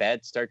a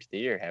bad start to the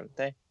year, haven't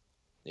they?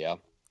 Yeah.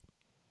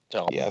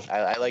 So Yeah.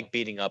 I like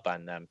beating up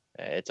on them.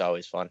 It's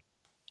always fun.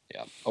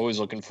 Yeah. Always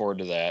looking forward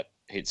to that.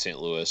 Hate St.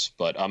 Louis,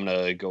 but I'm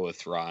going to go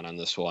with Ron on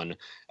this one.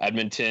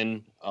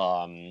 Edmonton,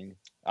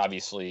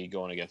 obviously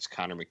going against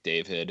Connor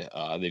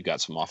McDavid. They've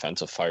got some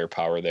offensive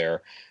firepower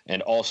there.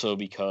 And also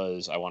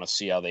because I want to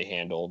see how they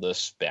handle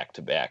this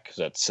back-to-back, because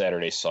that's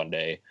Saturday,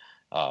 Sunday.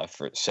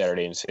 For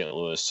Saturday in St.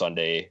 Louis,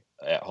 Sunday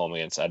at home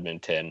against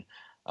Edmonton.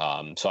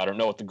 So I don't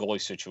know what the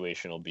goalie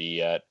situation will be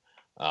yet.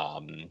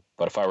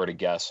 But if I were to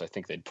guess, I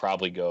think they'd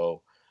probably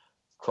go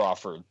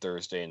Crawford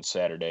Thursday and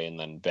Saturday, and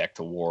then back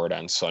to Ward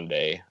on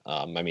Sunday.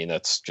 I mean,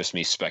 that's just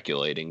me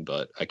speculating,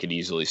 but I could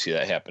easily see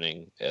that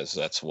happening, as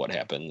that's what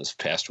happened this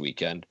past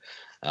weekend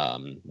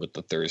with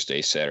the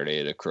Thursday,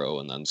 Saturday to Crow,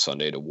 and then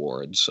Sunday to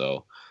Ward.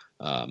 So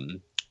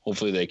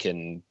hopefully they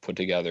can put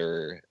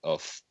together a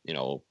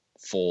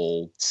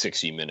full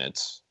 60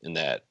 minutes in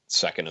that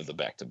second of the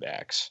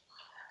back-to-backs.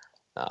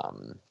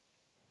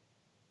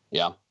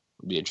 Yeah,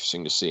 it'll be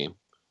interesting to see.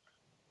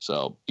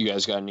 So you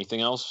guys got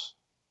anything else?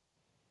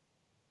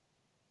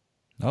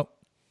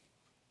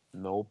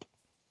 Nope.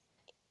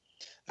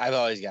 I've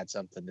always got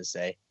something to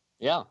say.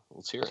 Yeah,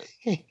 let's hear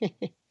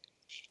it.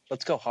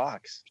 Let's go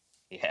Hawks.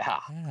 Yeah.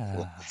 Yeah.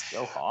 Let's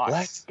go Hawks.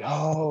 Let's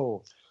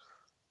go.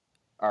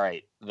 All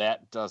right,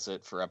 that does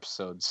it for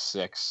episode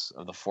 6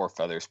 of the Four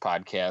Feathers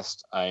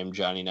podcast. I am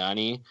Johnny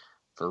Nani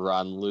for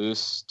Ron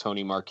Luce,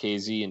 Tony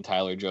Marchese, and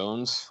Tyler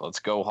Jones. Let's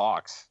go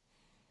Hawks.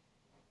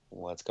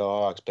 Let's go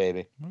Hawks,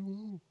 baby.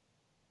 Ooh.